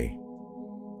away.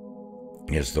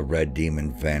 As the red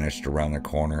demon vanished around the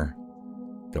corner,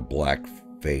 the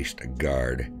black-faced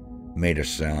guard made a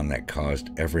sound that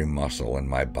caused every muscle in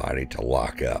my body to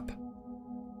lock up.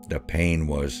 The pain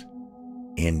was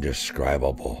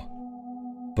indescribable,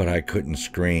 but I couldn't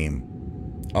scream.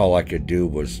 All I could do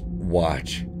was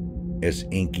watch as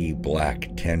inky black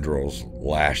tendrils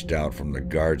lashed out from the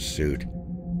guard suit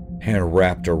and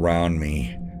wrapped around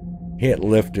me. It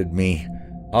lifted me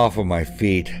off of my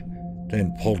feet,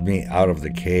 then pulled me out of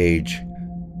the cage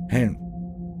and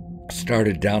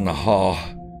started down the hall.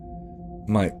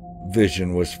 My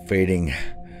vision was fading,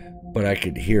 but I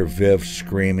could hear Viv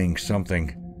screaming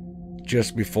something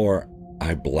just before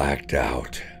I blacked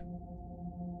out.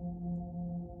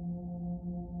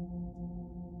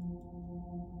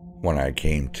 When I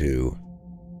came to,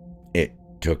 it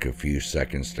took a few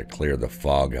seconds to clear the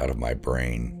fog out of my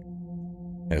brain.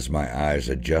 As my eyes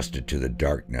adjusted to the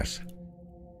darkness,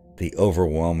 the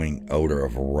overwhelming odor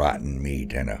of rotten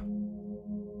meat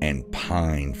and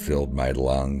pine filled my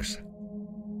lungs.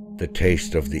 The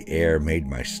taste of the air made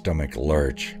my stomach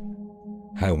lurch.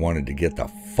 I wanted to get the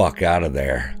fuck out of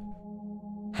there.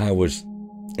 I was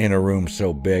in a room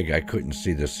so big I couldn't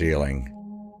see the ceiling.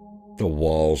 The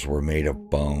walls were made of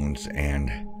bones,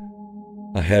 and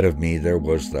ahead of me there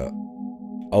was the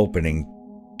opening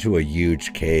to a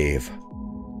huge cave.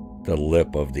 The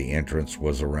lip of the entrance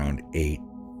was around 8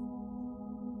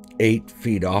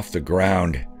 feet off the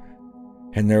ground,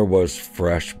 and there was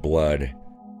fresh blood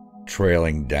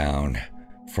trailing down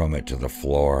from it to the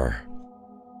floor.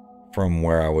 From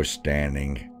where I was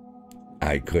standing,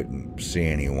 I couldn't see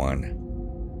anyone,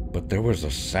 but there was a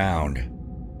sound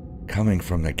coming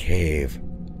from the cave.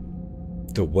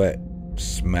 The wet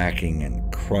smacking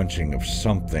and crunching of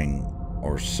something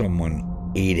or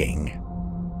someone eating.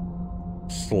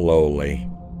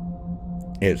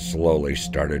 It slowly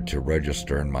started to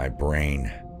register in my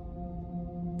brain.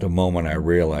 The moment I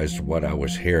realized what I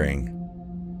was hearing,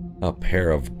 a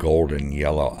pair of golden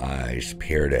yellow eyes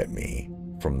peered at me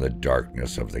from the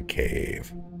darkness of the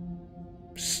cave.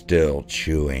 Still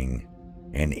chewing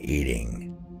and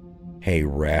eating, a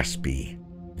raspy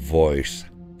voice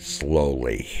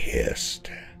slowly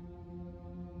hissed.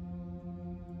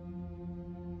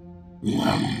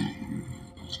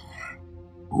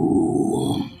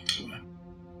 Who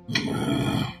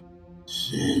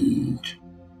sent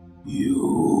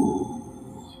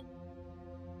you?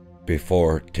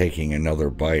 Before taking another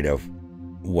bite of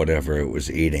whatever it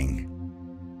was eating,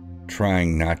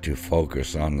 trying not to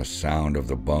focus on the sound of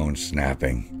the bone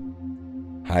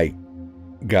snapping, I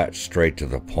got straight to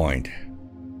the point.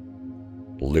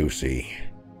 Lucy,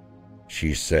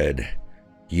 she said,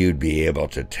 you'd be able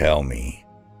to tell me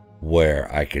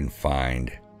where I can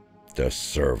find the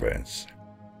servants.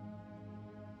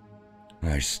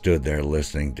 I stood there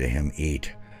listening to him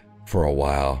eat for a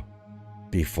while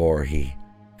before he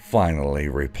finally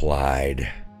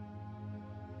replied.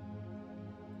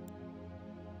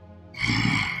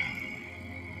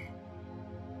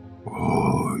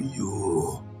 Are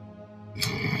you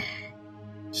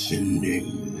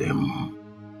sending them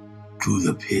to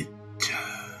the pit?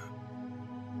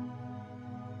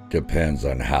 Depends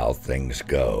on how things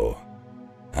go.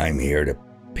 I'm here to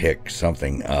pick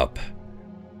something up.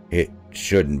 It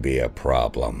shouldn't be a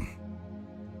problem.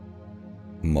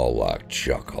 Moloch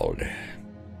chuckled.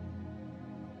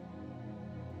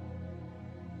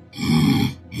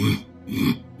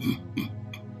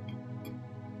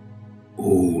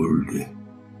 Old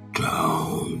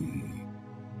town.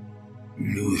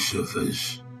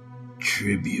 Lucifer's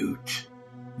tribute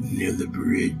near the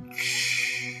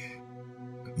bridge.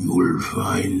 You'll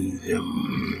find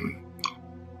them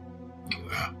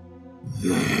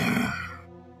there.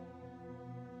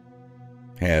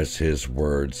 As his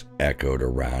words echoed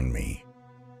around me,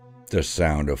 the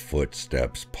sound of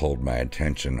footsteps pulled my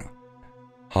attention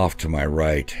off to my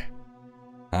right.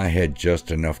 I had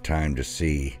just enough time to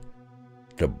see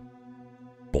the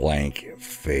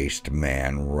blank-faced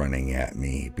man running at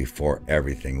me before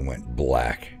everything went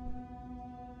black.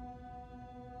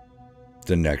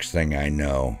 The next thing I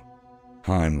know,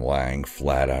 I'm lying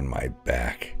flat on my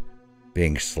back,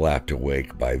 being slapped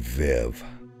awake by Viv.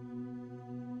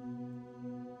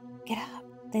 Get up.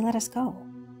 They let us go.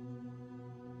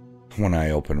 When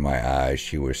I opened my eyes,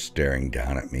 she was staring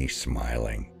down at me,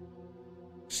 smiling.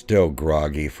 Still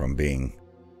groggy from being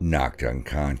knocked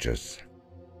unconscious,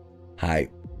 I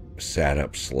sat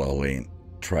up slowly and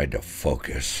tried to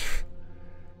focus.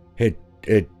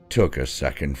 It took a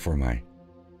second for my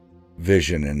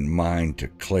vision and mind to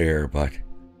clear, but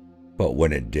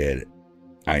when it did,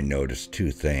 I noticed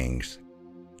two things.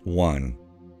 One,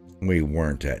 we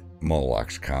weren't at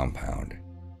Moloch's compound.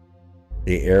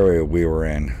 The area we were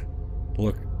in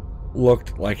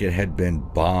looked like it had been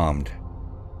bombed.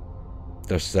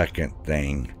 The second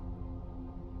thing,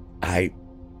 I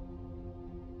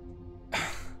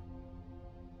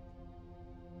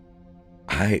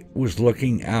was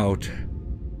looking out.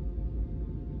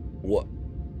 What?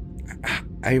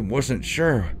 I wasn't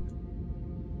sure.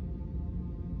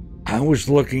 I was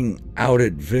looking out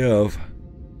at Viv.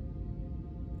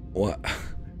 What?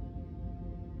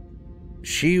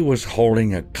 She was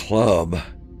holding a club.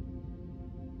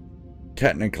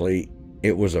 Technically,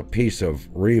 it was a piece of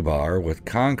rebar with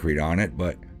concrete on it,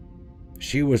 but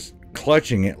she was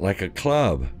clutching it like a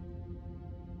club.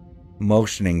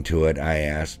 Motioning to it, I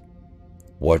asked,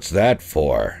 "What's that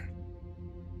for?"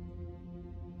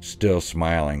 Still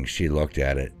smiling, she looked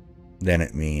at it, then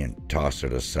at me, and tossed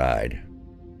it aside.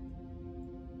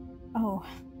 Oh,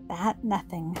 that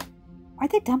nothing.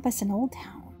 Why'd they dump us in Old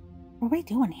Town? What are we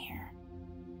doing here?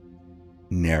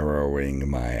 Narrowing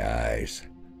my eyes,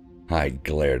 I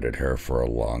glared at her for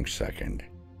a long second,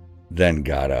 then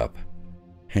got up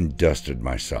and dusted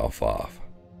myself off.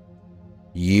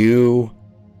 "You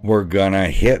were gonna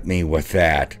hit me with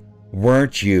that,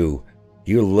 weren't you,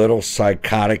 you little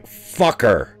psychotic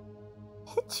fucker?"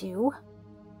 Hit you?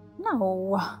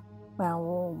 No.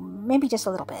 Well, maybe just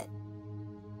a little bit.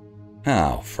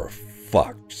 Oh, for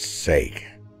fuck's sake.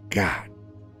 Goddamn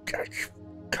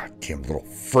little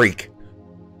freak.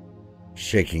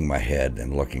 Shaking my head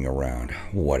and looking around.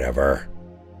 Whatever.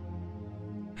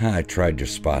 I tried to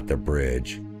spot the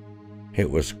bridge.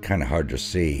 It was kind of hard to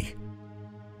see.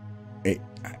 I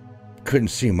couldn't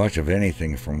see much of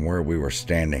anything from where we were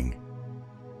standing.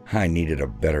 I needed a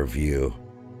better view.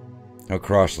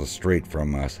 Across the street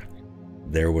from us,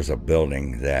 there was a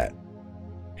building that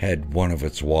had one of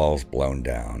its walls blown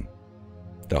down.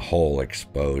 The hole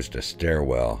exposed a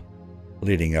stairwell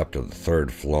leading up to the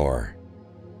third floor.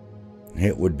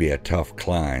 It would be a tough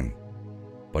climb,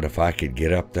 but if I could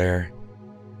get up there,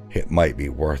 it might be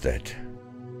worth it.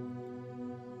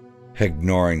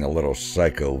 Ignoring the little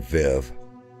psycho Viv,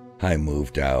 I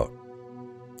moved out.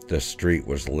 The street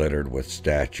was littered with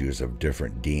statues of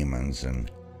different demons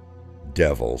and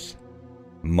devils.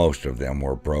 Most of them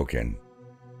were broken.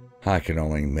 I could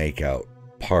only make out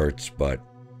parts, but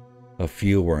a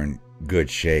few were in good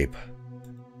shape.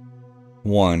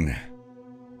 One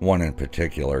in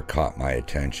particular caught my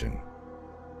attention.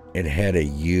 It had a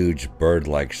huge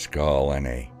bird-like skull and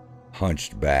a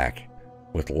hunched back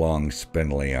with long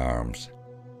spindly arms.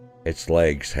 Its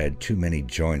legs had too many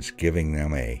joints, giving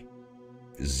them a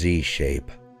Z shape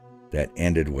that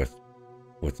ended with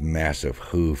massive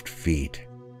hooved feet.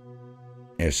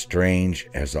 As strange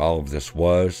as all of this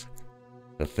was,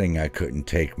 the thing I couldn't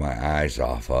take my eyes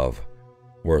off of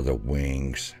were the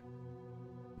wings.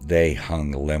 They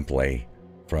hung limply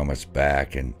from its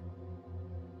back and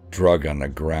drug on the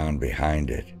ground behind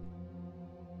it,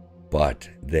 but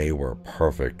they were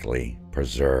perfectly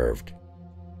preserved.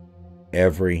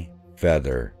 Every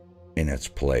feather in its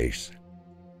place,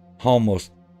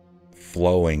 almost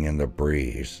flowing in the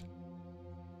breeze.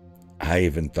 I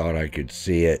even thought I could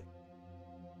see it.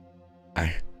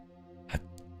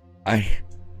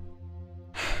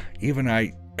 Even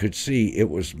I could see it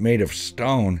was made of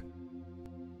stone,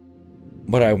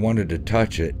 but I wanted to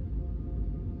touch it.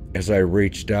 As I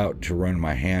reached out to run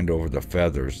my hand over the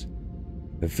feathers,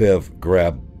 Viv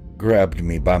grabbed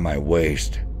me by my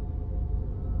waist.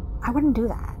 I wouldn't do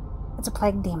that. It's a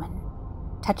plague demon.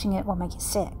 Touching it will make you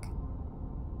sick.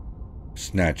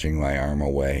 Snatching my arm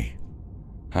away,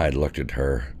 I looked at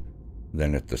her,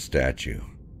 then at the statue.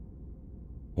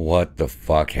 What the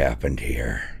fuck happened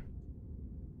here?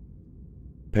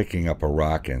 Picking up a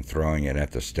rock and throwing it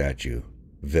at the statue,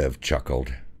 Viv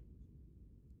chuckled.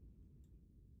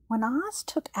 When Oz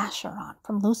took Acheron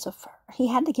from Lucifer, he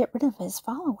had to get rid of his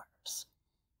followers.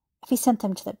 If he sent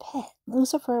them to the pit,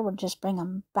 Lucifer would just bring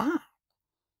them back.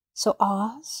 So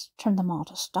Oz turned them all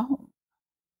to stone.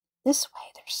 This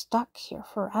way they're stuck here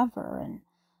forever, and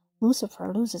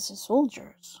Lucifer loses his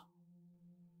soldiers.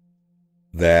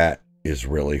 That is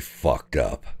really fucked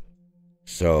up.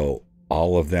 So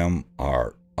all of them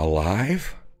are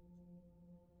alive?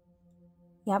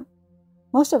 Yep.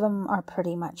 Most of them are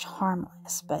pretty much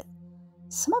harmless, but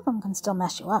some of them can still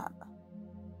mess you up.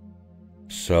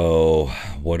 So,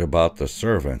 what about the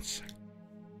servants?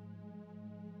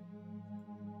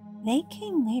 They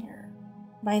came later.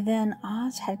 By then,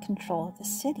 Oz had control of the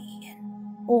city,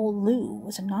 and old Lou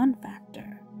was a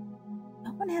non-factor.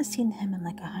 No one has seen him in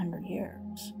like 100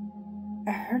 years.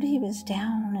 I heard he was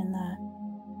down in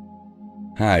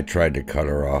the... I tried to cut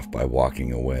her off by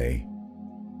walking away,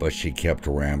 but she kept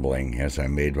rambling as I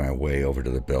made my way over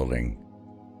to the building.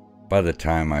 By the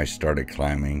time I started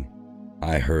climbing,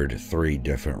 I heard 3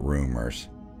 different rumors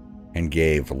and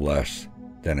gave less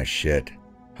than a shit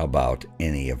about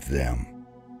any of them.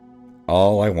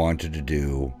 All I wanted to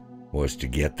do was to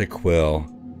get the quill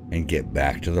and get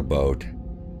back to the boat,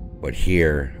 but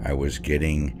here I was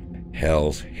getting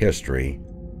hell's history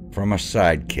from a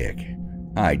sidekick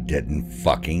I didn't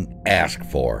fucking ask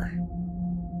for.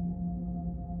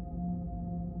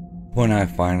 When I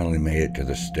finally made it to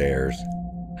the stairs,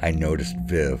 I noticed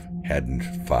Viv hadn't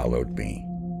followed me.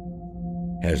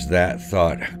 As that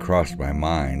thought crossed my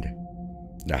mind,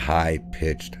 the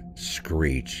high-pitched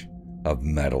screech of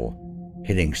metal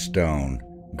hitting stone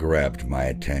grabbed my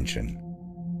attention.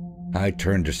 I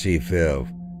turned to see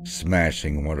Viv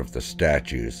smashing one of the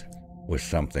statues with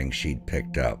something she'd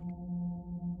picked up.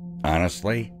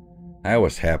 Honestly, I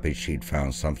was happy she'd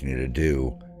found something to do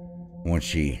when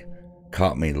she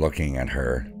caught me looking at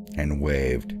her and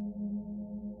waved.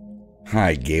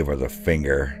 I gave her the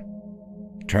finger,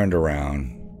 turned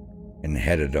around, and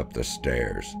headed up the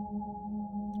stairs.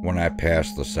 When I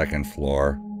passed the second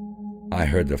floor, I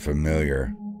heard the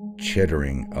familiar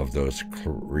chittering of those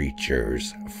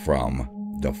creatures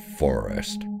from the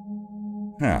forest.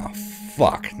 Oh,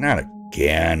 fuck, not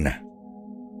again.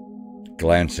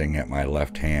 Glancing at my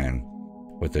left hand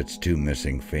with its 2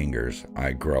 missing fingers,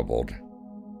 I grumbled.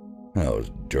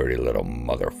 Those dirty little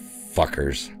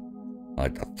motherfuckers. I'd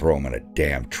like to throw them in a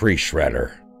damn tree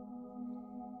shredder.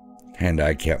 And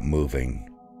I kept moving.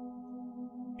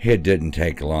 It didn't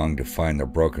take long to find the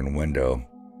broken window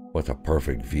with a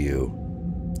perfect view.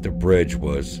 The bridge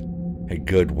was a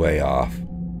good way off.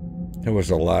 There was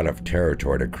a lot of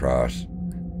territory to cross,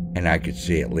 and I could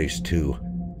see at least 2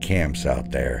 camps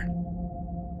out there.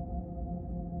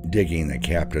 Digging the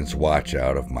captain's watch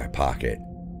out of my pocket,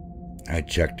 I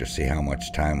checked to see how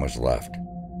much time was left.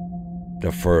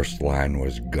 The first line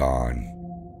was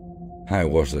gone. I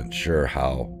wasn't sure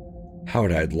how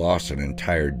I'd lost an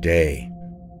entire day,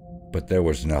 but there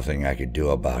was nothing I could do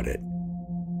about it.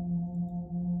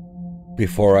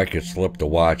 Before I could slip the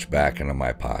watch back into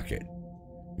my pocket,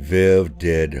 Viv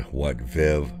did what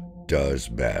Viv does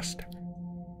best,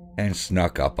 and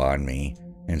snuck up on me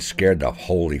and scared the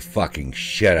holy fucking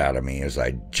shit out of me as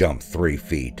I jumped 3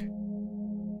 feet.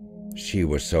 She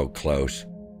was so close,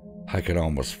 I could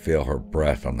almost feel her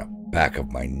breath on the back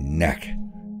of my neck.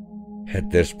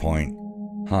 At this point,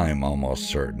 I'm almost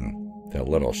certain that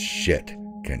little shit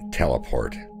can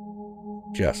teleport.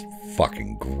 Just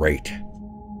fucking great.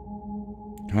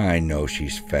 I know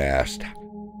she's fast,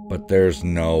 but there's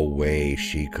no way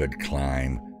she could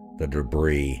climb the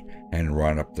debris and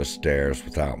run up the stairs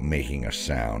without making a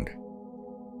sound.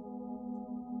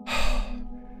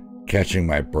 Catching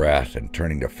my breath and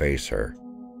turning to face her,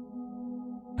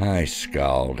 I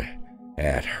scowled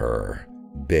at her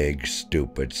big,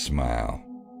 stupid smile.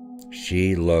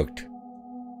 She looked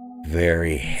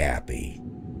very happy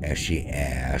as she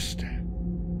asked,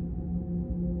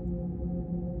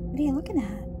 What are you looking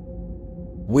at?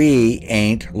 We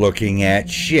ain't looking at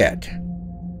shit.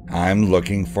 I'm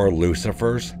looking for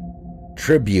Lucifer's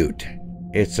tribute.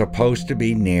 It's supposed to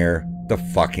be near The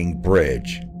fucking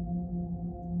bridge.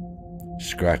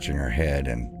 Scratching her head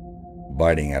and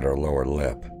biting at her lower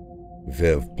lip,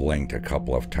 Viv blinked a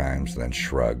couple of times, then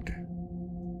shrugged.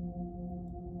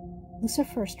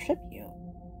 Lucifer's Tribute?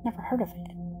 Never heard of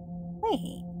it.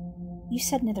 Wait, you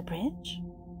said near the bridge?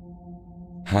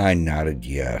 I nodded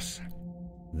yes.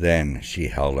 Then she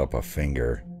held up a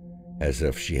finger as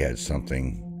if she had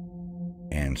something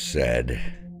and said,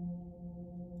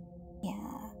 Yeah,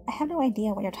 I have no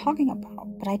idea what you're talking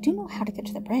about, but I do know how to get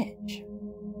to the bridge.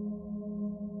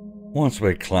 Once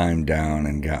we climbed down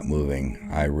and got moving,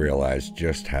 I realized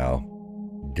just how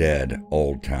dead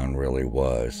Old Town really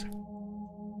was.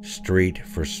 Street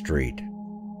for street,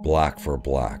 block for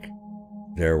block,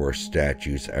 there were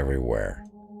statues everywhere.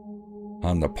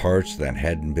 On the parts that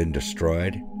hadn't been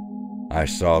destroyed, I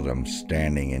saw them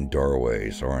standing in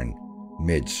doorways or in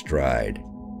mid-stride,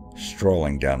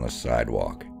 strolling down the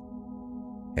sidewalk.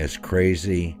 As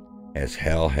crazy as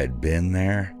hell had been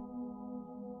there,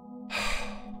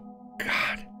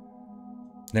 God,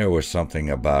 there was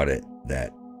something about it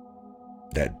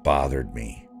that bothered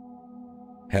me.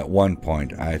 At one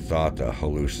point, I thought the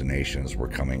hallucinations were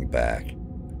coming back.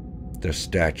 The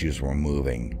statues were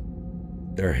moving.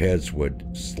 Their heads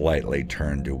would slightly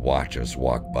turn to watch us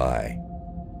walk by.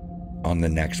 On the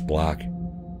next block,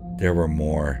 there were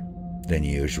more than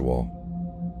usual.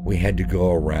 We had to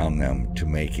go around them to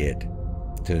make it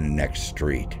to the next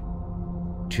street.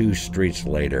 2 streets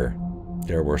later,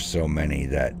 there were so many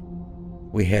that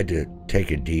we had to take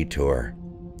a detour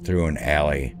through an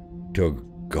alley to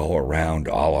go around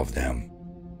all of them.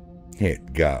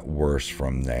 It got worse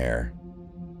from there.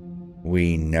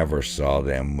 We never saw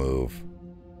them move,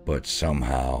 but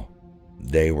somehow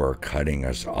they were cutting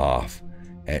us off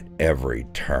at every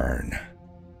turn.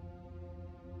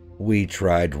 We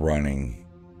tried running,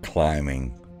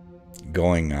 climbing,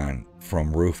 going on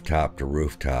from rooftop to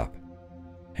rooftop,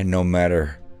 and no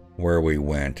matter where we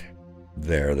went,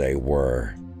 there they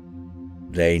were.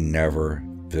 They never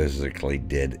physically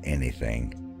did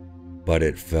anything, but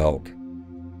I felt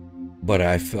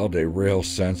a real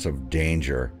sense of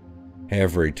danger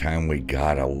every time we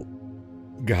got a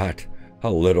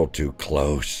little too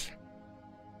close.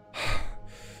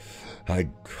 I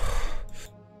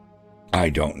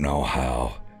don't know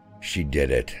how she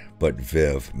did it, but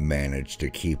Viv managed to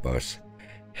keep us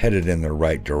headed in the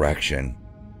right direction.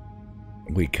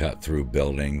 We cut through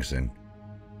buildings and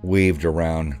weaved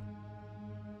around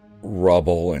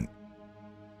rubble and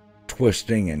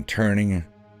twisting and turning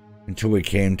until we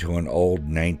came to an old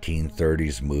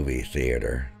 1930s movie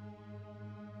theater.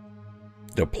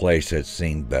 The place had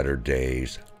seen better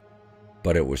days,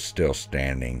 but it was still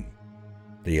standing.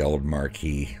 The old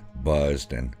marquee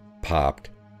buzzed and popped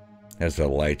as the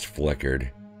lights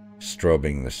flickered,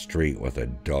 strobing the street with a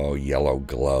dull yellow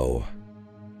glow.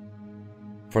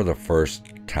 For the first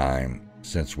time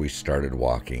since we started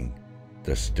walking,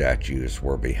 the statues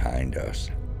were behind us.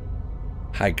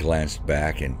 I glanced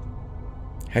back and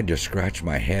had to scratch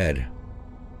my head.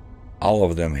 All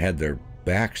of them had their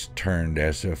backs turned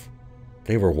as if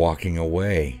they were walking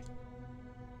away.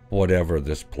 Whatever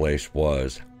this place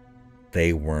was,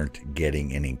 they weren't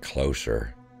getting any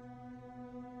closer.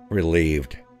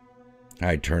 Relieved,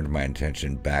 I turned my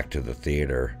attention back to the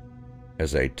theater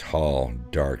as a tall,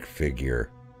 dark figure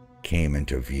came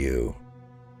into view.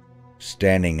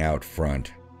 Standing out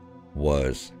front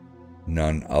was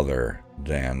none other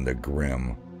than the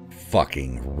grim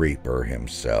fucking Reaper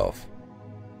himself.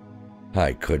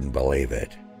 I couldn't believe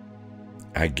it.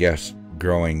 I guess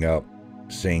growing up,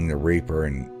 seeing the Reaper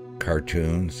in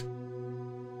cartoons,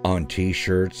 on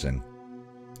t-shirts, and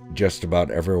just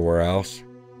about everywhere else,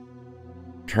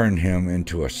 turned him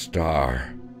into a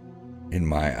star in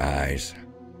my eyes.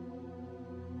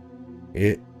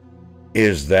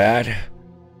 Is that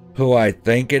who I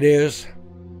think it is?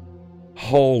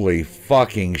 Holy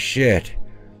fucking shit.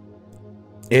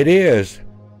 It is.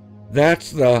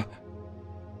 That's the...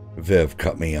 Viv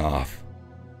cut me off.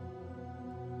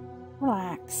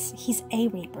 Relax. He's a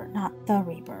Reaper, not the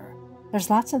Reaper. There's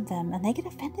lots of them, and they get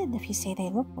offended if you say they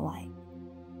look alike.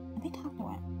 Let me talk to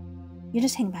him. You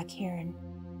just hang back here and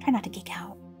try not to geek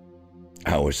out.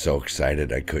 I was so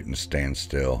excited I couldn't stand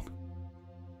still.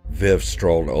 Viv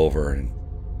strolled over and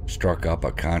struck up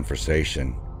a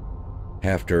conversation.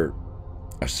 After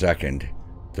a second,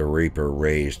 the Reaper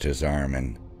raised his arm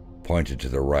and pointed to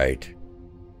the right.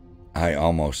 I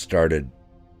almost started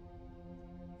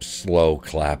slow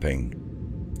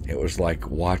clapping. It was like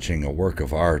watching a work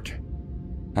of art.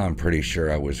 I'm pretty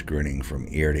sure I was grinning from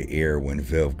ear to ear when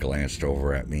Viv glanced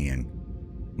over at me and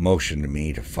motioned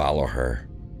me to follow her.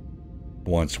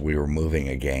 Once we were moving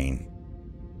again,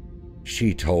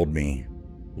 She told me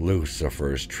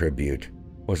Lucifer's tribute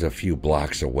was a few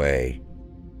blocks away.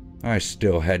 I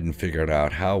still hadn't figured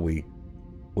out how we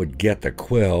would get the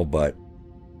quill, but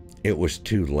it was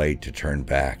too late to turn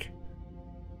back.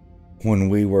 When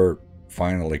we were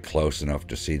finally close enough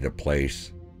to see the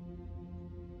place,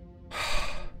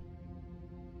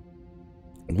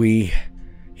 we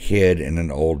hid in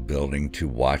an old building to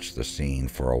watch the scene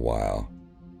for a while.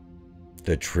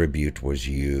 The tribute was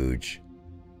huge.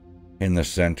 In the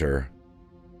center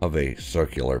of a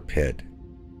circular pit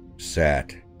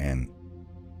sat an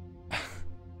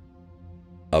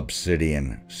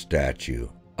obsidian statue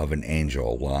of an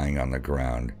angel lying on the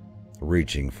ground,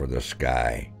 reaching for the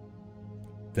sky.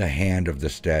 The hand of the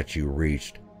statue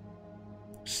reached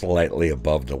slightly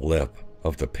above the lip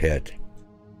of the pit,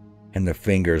 and the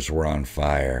fingers were on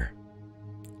fire.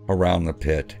 Around the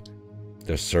pit,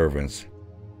 the servants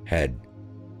had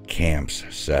camps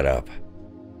set up.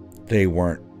 They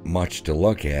weren't much to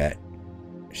look at,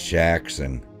 shacks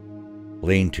and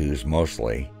lean-tos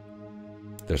mostly.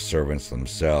 The servants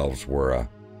themselves were a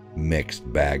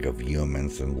mixed bag of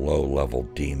humans and low-level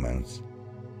demons.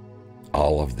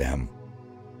 All of them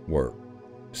were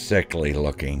sickly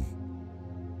looking.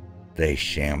 They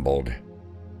shambled.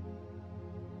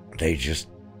 They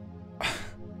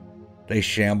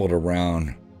shambled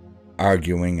around,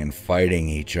 arguing and fighting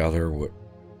each other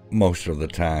most of the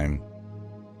time.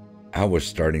 I was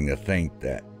starting to think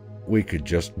that we could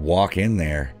just walk in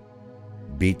there,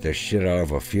 beat the shit out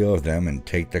of a few of them, and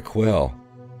take the quill.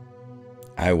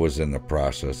 I was in the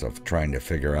process of trying to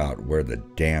figure out where the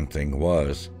damn thing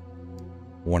was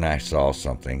when I saw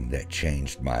something that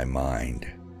changed my mind.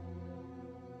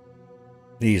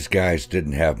 These guys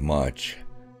didn't have much,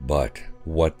 but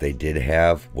what they did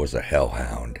have was a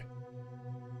hellhound.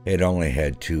 It only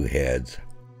had 2 heads,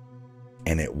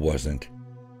 and it wasn't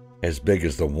as big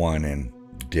as the one in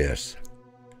Dis,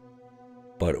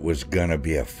 but it was gonna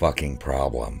be a fucking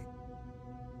problem.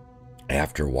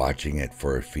 After watching it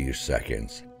for a few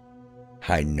seconds,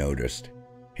 I noticed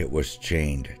it was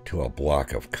chained to a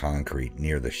block of concrete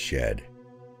near the shed.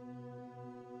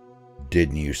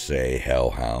 Didn't you say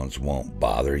hellhounds won't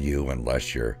bother you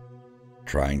unless you're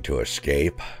trying to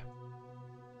escape?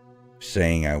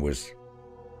 Saying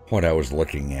what I was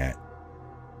looking at,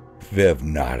 Viv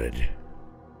nodded.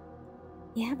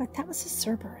 Yeah, but that was a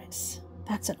Cerberus.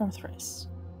 That's an Orthrus.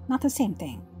 Not the same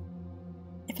thing.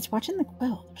 If it's watching the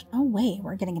quill, there's no way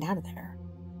we're getting it out of there.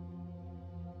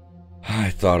 I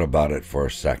thought about it for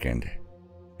a second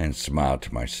and smiled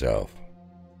to myself.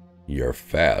 You're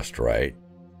fast, right?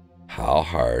 How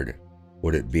hard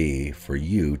would it be for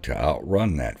you to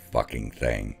outrun that fucking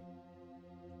thing?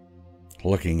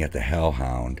 Looking at the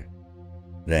hellhound,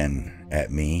 then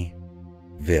at me,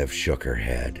 Viv shook her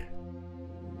head.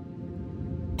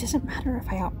 It doesn't matter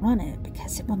if I outrun it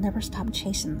because it will never stop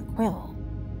chasing the quill.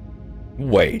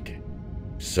 Wait,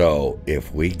 so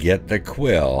if we get the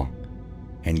quill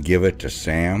and give it to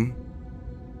Sam,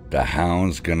 the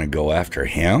hound's gonna go after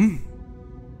him?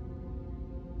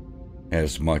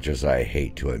 As much as I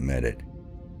hate to admit it.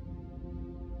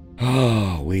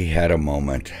 Oh, we had a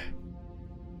moment.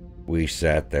 We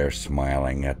sat there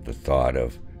smiling at the thought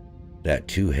of that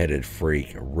 2-headed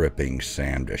freak ripping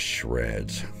Sam to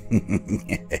shreds.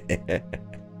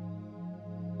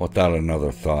 Without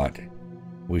another thought,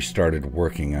 we started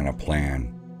working on a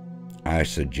plan. I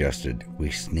suggested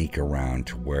we sneak around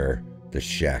to where the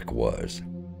shack was,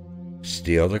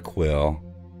 steal the quill,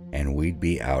 and we'd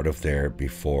be out of there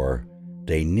before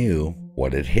they knew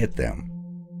what had hit them.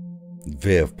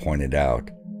 Viv pointed out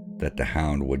that the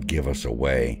hound would give us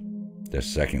away the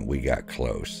second we got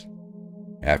close.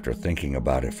 After thinking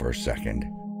about it for a second,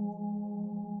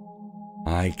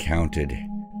 I counted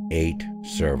 8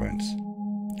 servants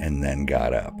and then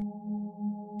got up.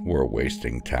 We're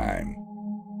wasting time.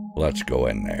 Let's go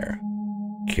in there,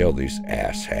 kill these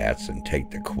asshats, and take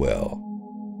the quill.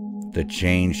 The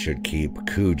chain should keep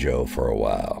Cujo for a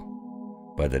while.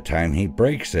 By the time he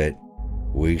breaks it,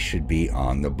 we should be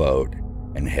on the boat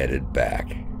and headed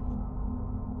back.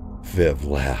 Viv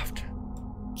laughed.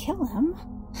 Kill him?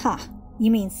 Ha!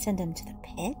 You mean send him to the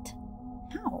pit?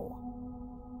 How?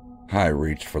 I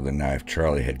reached for the knife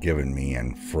Charlie had given me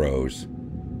and froze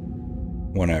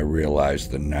when I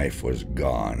realized the knife was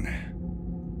gone.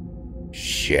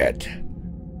 Shit.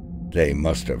 They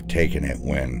must have taken it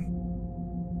when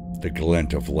the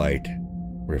glint of light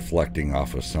reflecting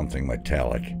off of something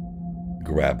metallic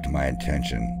grabbed my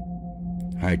attention.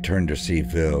 I turned to see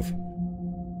Viv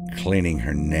cleaning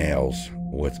her nails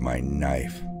with my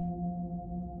knife.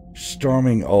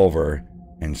 Storming over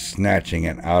and snatching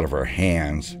it out of her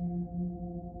hands.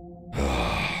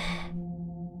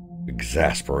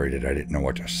 exasperated. I didn't know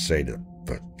what to say to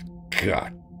the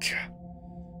God.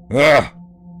 Ugh!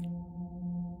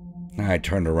 I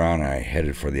turned around and I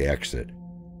headed for the exit.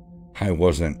 I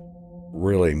wasn't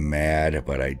really mad,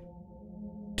 but I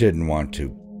didn't want her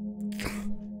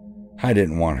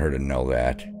to know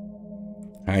that.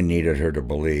 I needed her to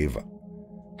believe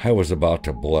I was about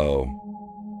to blow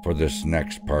for this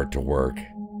next part to work.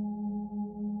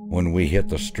 When we hit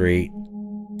the street,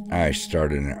 I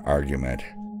started an argument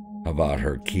about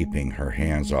her keeping her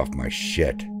hands off my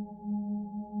shit.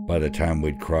 By the time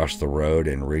we'd crossed the road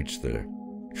and reached the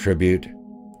tribute,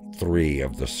 3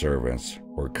 of the servants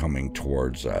were coming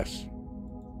towards us.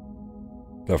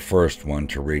 The first one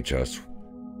to reach us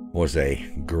was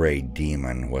a gray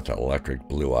demon with electric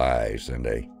blue eyes and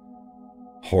a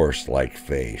horse-like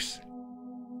face.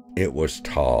 It was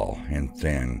tall and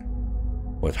thin,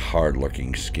 with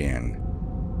hard-looking skin.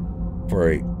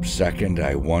 For a second,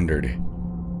 I wondered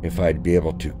if I'd be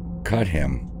able to cut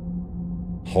him.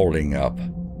 Holding up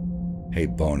a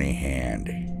bony hand,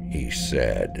 he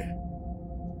said,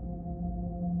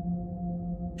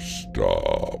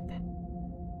 "Stop.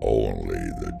 Only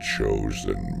the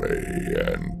chosen may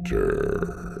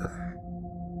enter."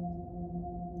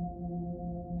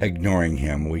 Ignoring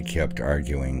him, we kept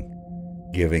arguing,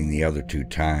 giving the other 2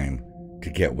 time to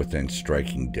get within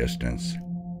striking distance.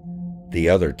 The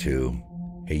other 2,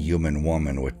 a human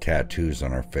woman with tattoos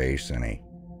on her face and a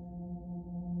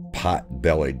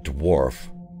pot-bellied dwarf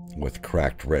with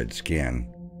cracked red skin,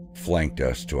 flanked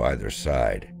us to either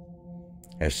side.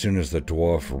 As soon as the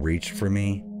dwarf reached for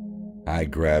me, I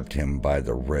grabbed him by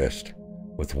the wrist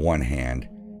with one hand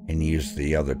and used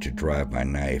the other to drive my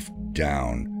knife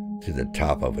down to the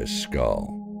top of his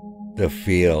skull. The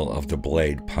feel of the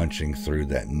blade punching through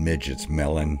that midget's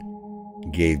melon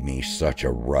gave me such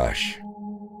a rush.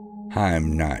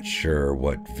 I'm not sure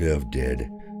what Viv did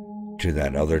to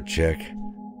that other chick,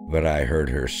 but I heard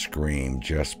her scream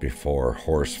just before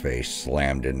Horseface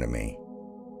slammed into me.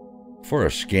 For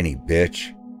a skinny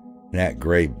bitch, that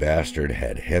gray bastard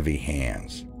had heavy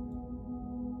hands.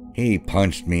 He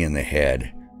punched me in the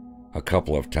head a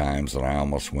couple of times and I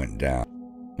almost went down.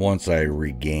 Once I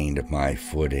regained my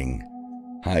footing,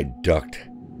 I ducked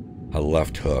a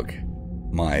left hook.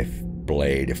 My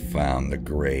blade found the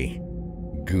gray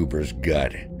goober's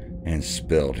gut and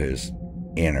spilled his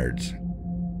innards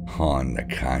on the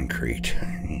concrete.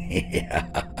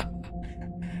 Yeah.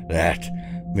 That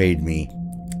made me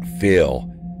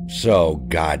feel so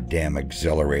goddamn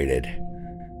exhilarated.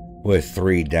 With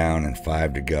 3 down and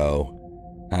 5 to go,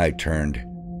 I turned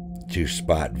to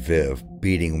spot Viv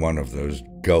beating one of those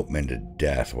goatmen to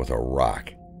death with a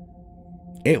rock.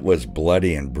 It was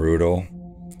bloody and brutal,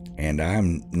 and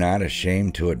I'm not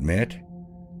ashamed to admit,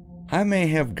 I may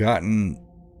have gotten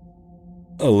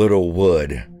a little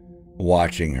wood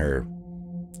watching her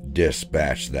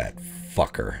dispatch that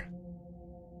fucker.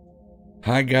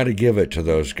 I gotta give it to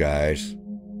those guys.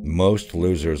 Most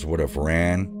losers would have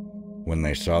ran when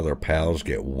they saw their pals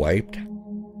get wiped.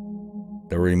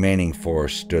 The remaining 4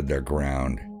 stood their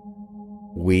ground.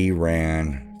 We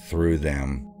ran through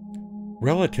them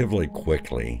relatively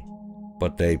quickly,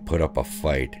 but they put up a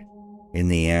fight. In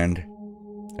the end,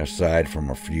 aside from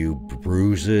a few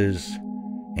bruises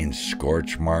and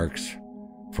scorch marks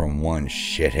from one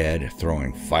shithead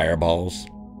throwing fireballs,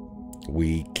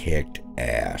 we kicked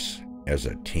ass as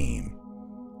a team.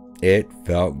 It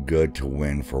felt good to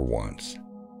win for once.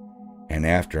 And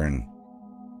after an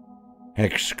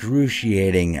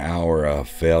excruciating hour of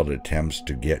failed attempts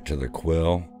to get to the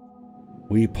quill,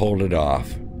 we pulled it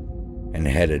off and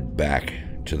headed back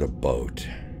to the boat.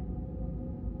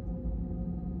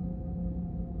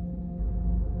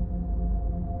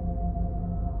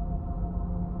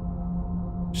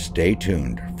 Stay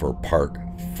tuned for part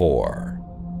 4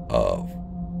 of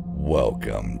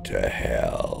Welcome to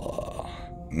Hell.